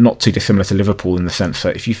 not too dissimilar to Liverpool in the sense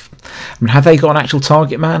that have they got an actual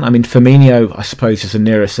target man? I mean, Firmino, I suppose, is the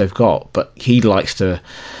nearest they've got, but he likes to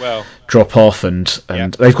drop off, and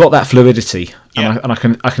they've got that fluidity. Yeah. And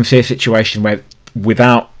I can see a situation where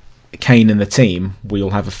without Kane in the team,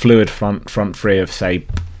 we'll have a fluid front three of, say,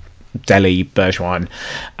 Dele, Bergwijn,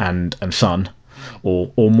 and Son, or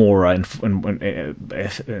Moura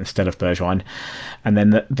instead of Bergwijn, and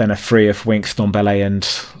then a three of Winks, Ndombele, and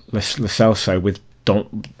Lo Celso, with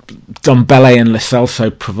Ndombele and Lo Celso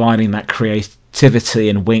providing that creativity,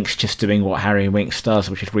 and Winks just doing what Harry Winks does,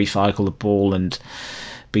 which is recycle the ball and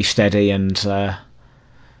be steady, and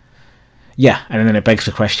and then it begs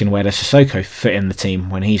the question, where does Sissoko fit in the team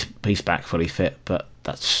when he's back fully fit? But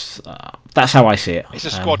that's how I see it. It's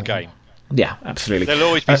a squad game. Yeah, absolutely. There'll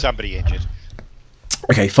always be somebody injured.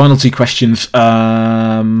 Okay, final two questions. Which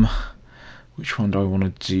one do I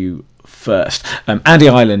want to do first? Andy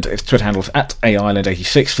Ireland, his Twitter handle is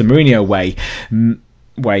 @AIreland86. The Mourinho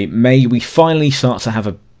way, may we finally start to have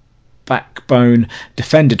a backbone,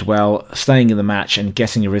 defended well, staying in the match and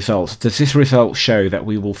getting a result. Does this result show that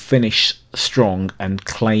we will finish strong and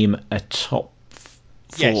claim a top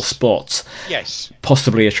 4 spot. Yes.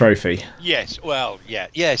 Possibly a trophy. Yes. Well, yeah.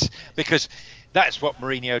 Yes. Because that's what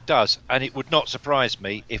Mourinho does. And it would not surprise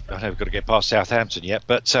me if, I know we've got to get past Southampton yet,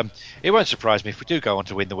 but it won't surprise me if we do go on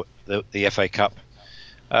to win the FA Cup.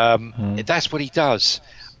 That's what he does.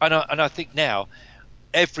 And I think now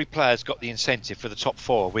every player's got the incentive for the top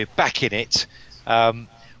 4. We're back in it.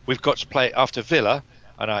 We've got to play after Villa,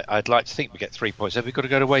 and I'd like to think we get 3 points. Then we've got to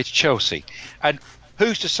go away to Chelsea. And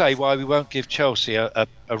who's to say why we won't give Chelsea a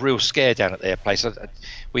real scare down at their place?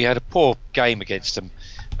 We had a poor game against them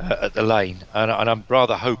at the Lane, and I'm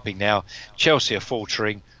rather hoping now Chelsea are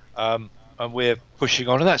faltering, and we're pushing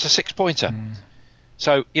on, and that's a 6-pointer.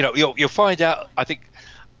 So, you'll find out, I think.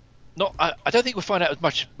 I don't think we'll find out as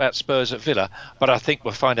much about Spurs at Villa, but I think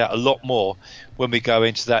we'll find out a lot more when we go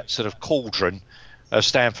into that sort of cauldron of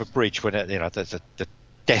Stamford Bridge, when the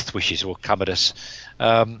death wishes will come at us,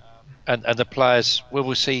 and the players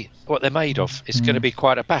we'll see what they're made of. It's going to be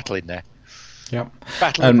quite a battle in there. Yep,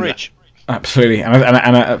 battle of the bridge. Absolutely,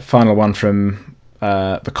 and a final one from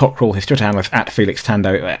the Cockerel, his Twitter analyst at Felix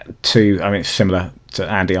Tando. It's similar to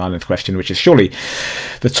Andy Ireland's question, which is surely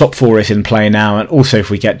the top 4 is in play now, and also if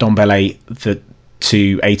we get Dombele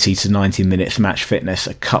to 80 to 90 minutes match fitness,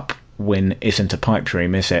 a cup win isn't a pipe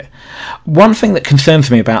dream, is it? One thing that concerns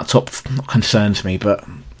me about not concerns me, but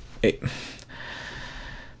it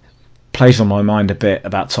plays on my mind a bit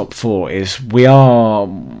about top 4 is we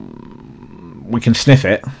can sniff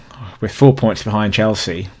it. We're 4 points behind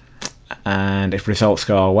Chelsea. And if results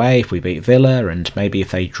go our way, if we beat Villa, and maybe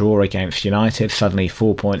if they draw against United, suddenly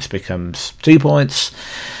 4 points becomes 2 points.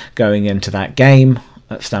 Going into that game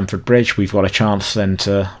at Stamford Bridge, we've got a chance then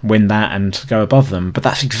to win that and go above them. But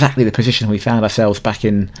that's exactly the position we found ourselves back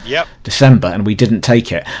in December, and we didn't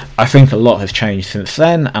take it. I think a lot has changed since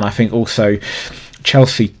then, and I think also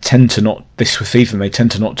Chelsea this season, they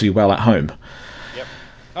tend to not do well at home. Yep.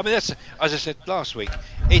 I mean, that's, as I said last week,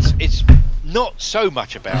 it's not so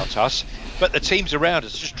much about us, but the teams around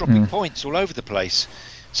us are just dropping points all over the place.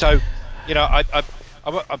 So,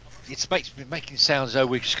 it's making it sound as though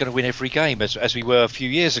we're just going to win every game, as we were a few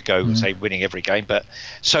years ago, say winning every game, but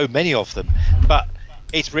so many of them. But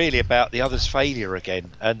it's really about the others' failure again.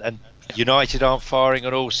 And United aren't firing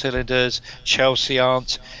on all cylinders. Chelsea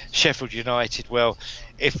aren't. Sheffield United, well,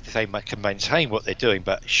 if they can maintain what they're doing,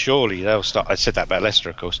 but surely they'll start. I said that about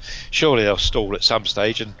Leicester, of course. Surely they'll stall at some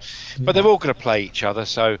stage, but they're all going to play each other.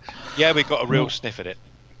 So yeah, we've got a real sniff at it.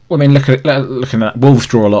 Well, I mean, looking at Wolves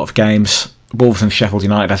draw a lot of games. Wolves and Sheffield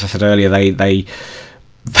United, as I said earlier, they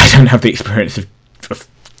don't have the experience of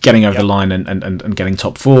getting over the line and getting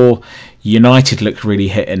top 4. United look really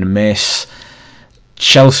hit and miss.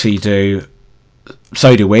 Chelsea do.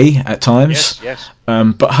 So do we at times. Yes.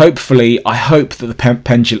 But hopefully, I hope that the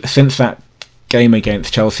pendulum, since that game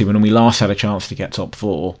against Chelsea, when we last had a chance to get top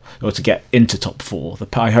 4 or to get into top 4,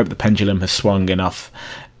 I hope the pendulum has swung enough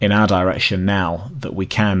in our direction now that we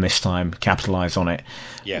can this time capitalise on it.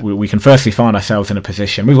 Yeah. We can firstly find ourselves in a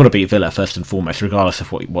position. We've got to beat Villa first and foremost, regardless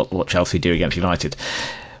of what Chelsea do against United.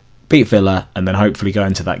 Beat Villa and then hopefully go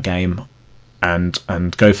into that game and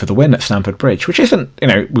go for the win at Stamford Bridge, which isn't,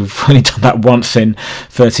 we've only done that once in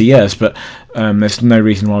 30 years, but there's no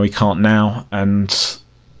reason why we can't now. And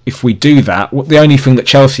if we do that, the only thing that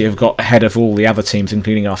Chelsea have got ahead of all the other teams,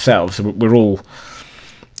 including ourselves, we're all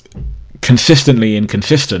consistently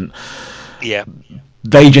inconsistent. Yeah.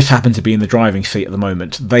 They just happen to be in the driving seat at the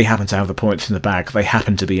moment. They happen to have the points in the bag. They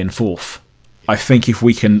happen to be in 4th. I think if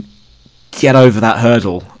we can get over that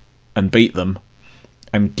hurdle and beat them,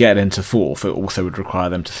 and get into 4th, it also would require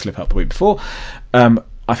them to slip up the week before.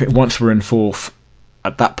 I think once we're in 4th,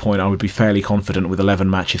 at that point, I would be fairly confident with 11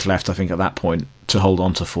 matches left, I think, at that point, to hold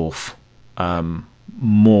on to 4th.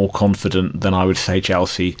 More confident than I would say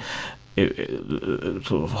Chelsea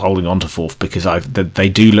sort of holding on to 4th, because they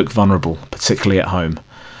do look vulnerable, particularly at home.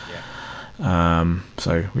 Yeah.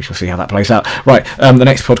 So we shall see how that plays out. Right, the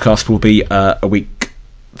next podcast will be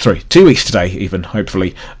 2 weeks today, even,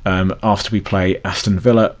 hopefully, after we play Aston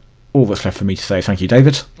Villa. All that's left for me to say, thank you,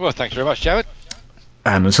 David. Well, thank you very much, Jared.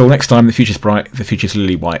 And until next time, the future's bright, the future's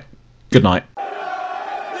lily white. Good night.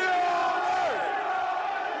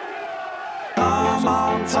 Come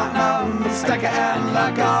on, Tottenham, stick it in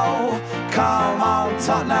the goal. Come on,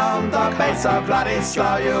 Tottenham, the pace so bloody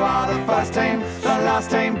slow. You are the first team, the last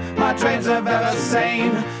team my dreams have ever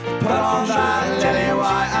seen. Put on that lily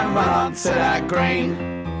white and run on to that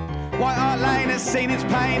green. White Hart Lane has seen its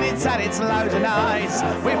pain, it's had its loads of nights.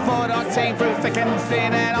 We fought our team through thick and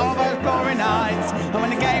thin and all those glory nights. And when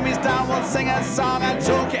the game is done, we'll sing a song and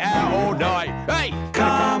talk it out all night. Hey!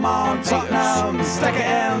 Come on, Tottenham, stick it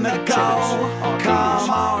in the goal. Come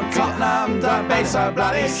on, Tottenham, the base beats so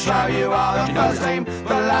bloody slow. You are the first team,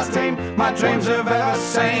 the last team my dreams have ever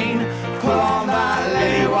seen. Pull on that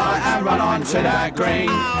lily white and run on to that green.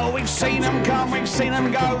 Oh, we've seen them come, we've seen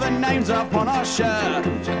them go, the names up on our shirt.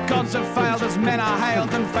 Gods have failed as men are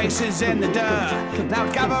hailed and faces in the dirt.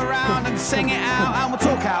 Now gather round and sing it out and we'll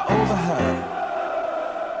talk out over her.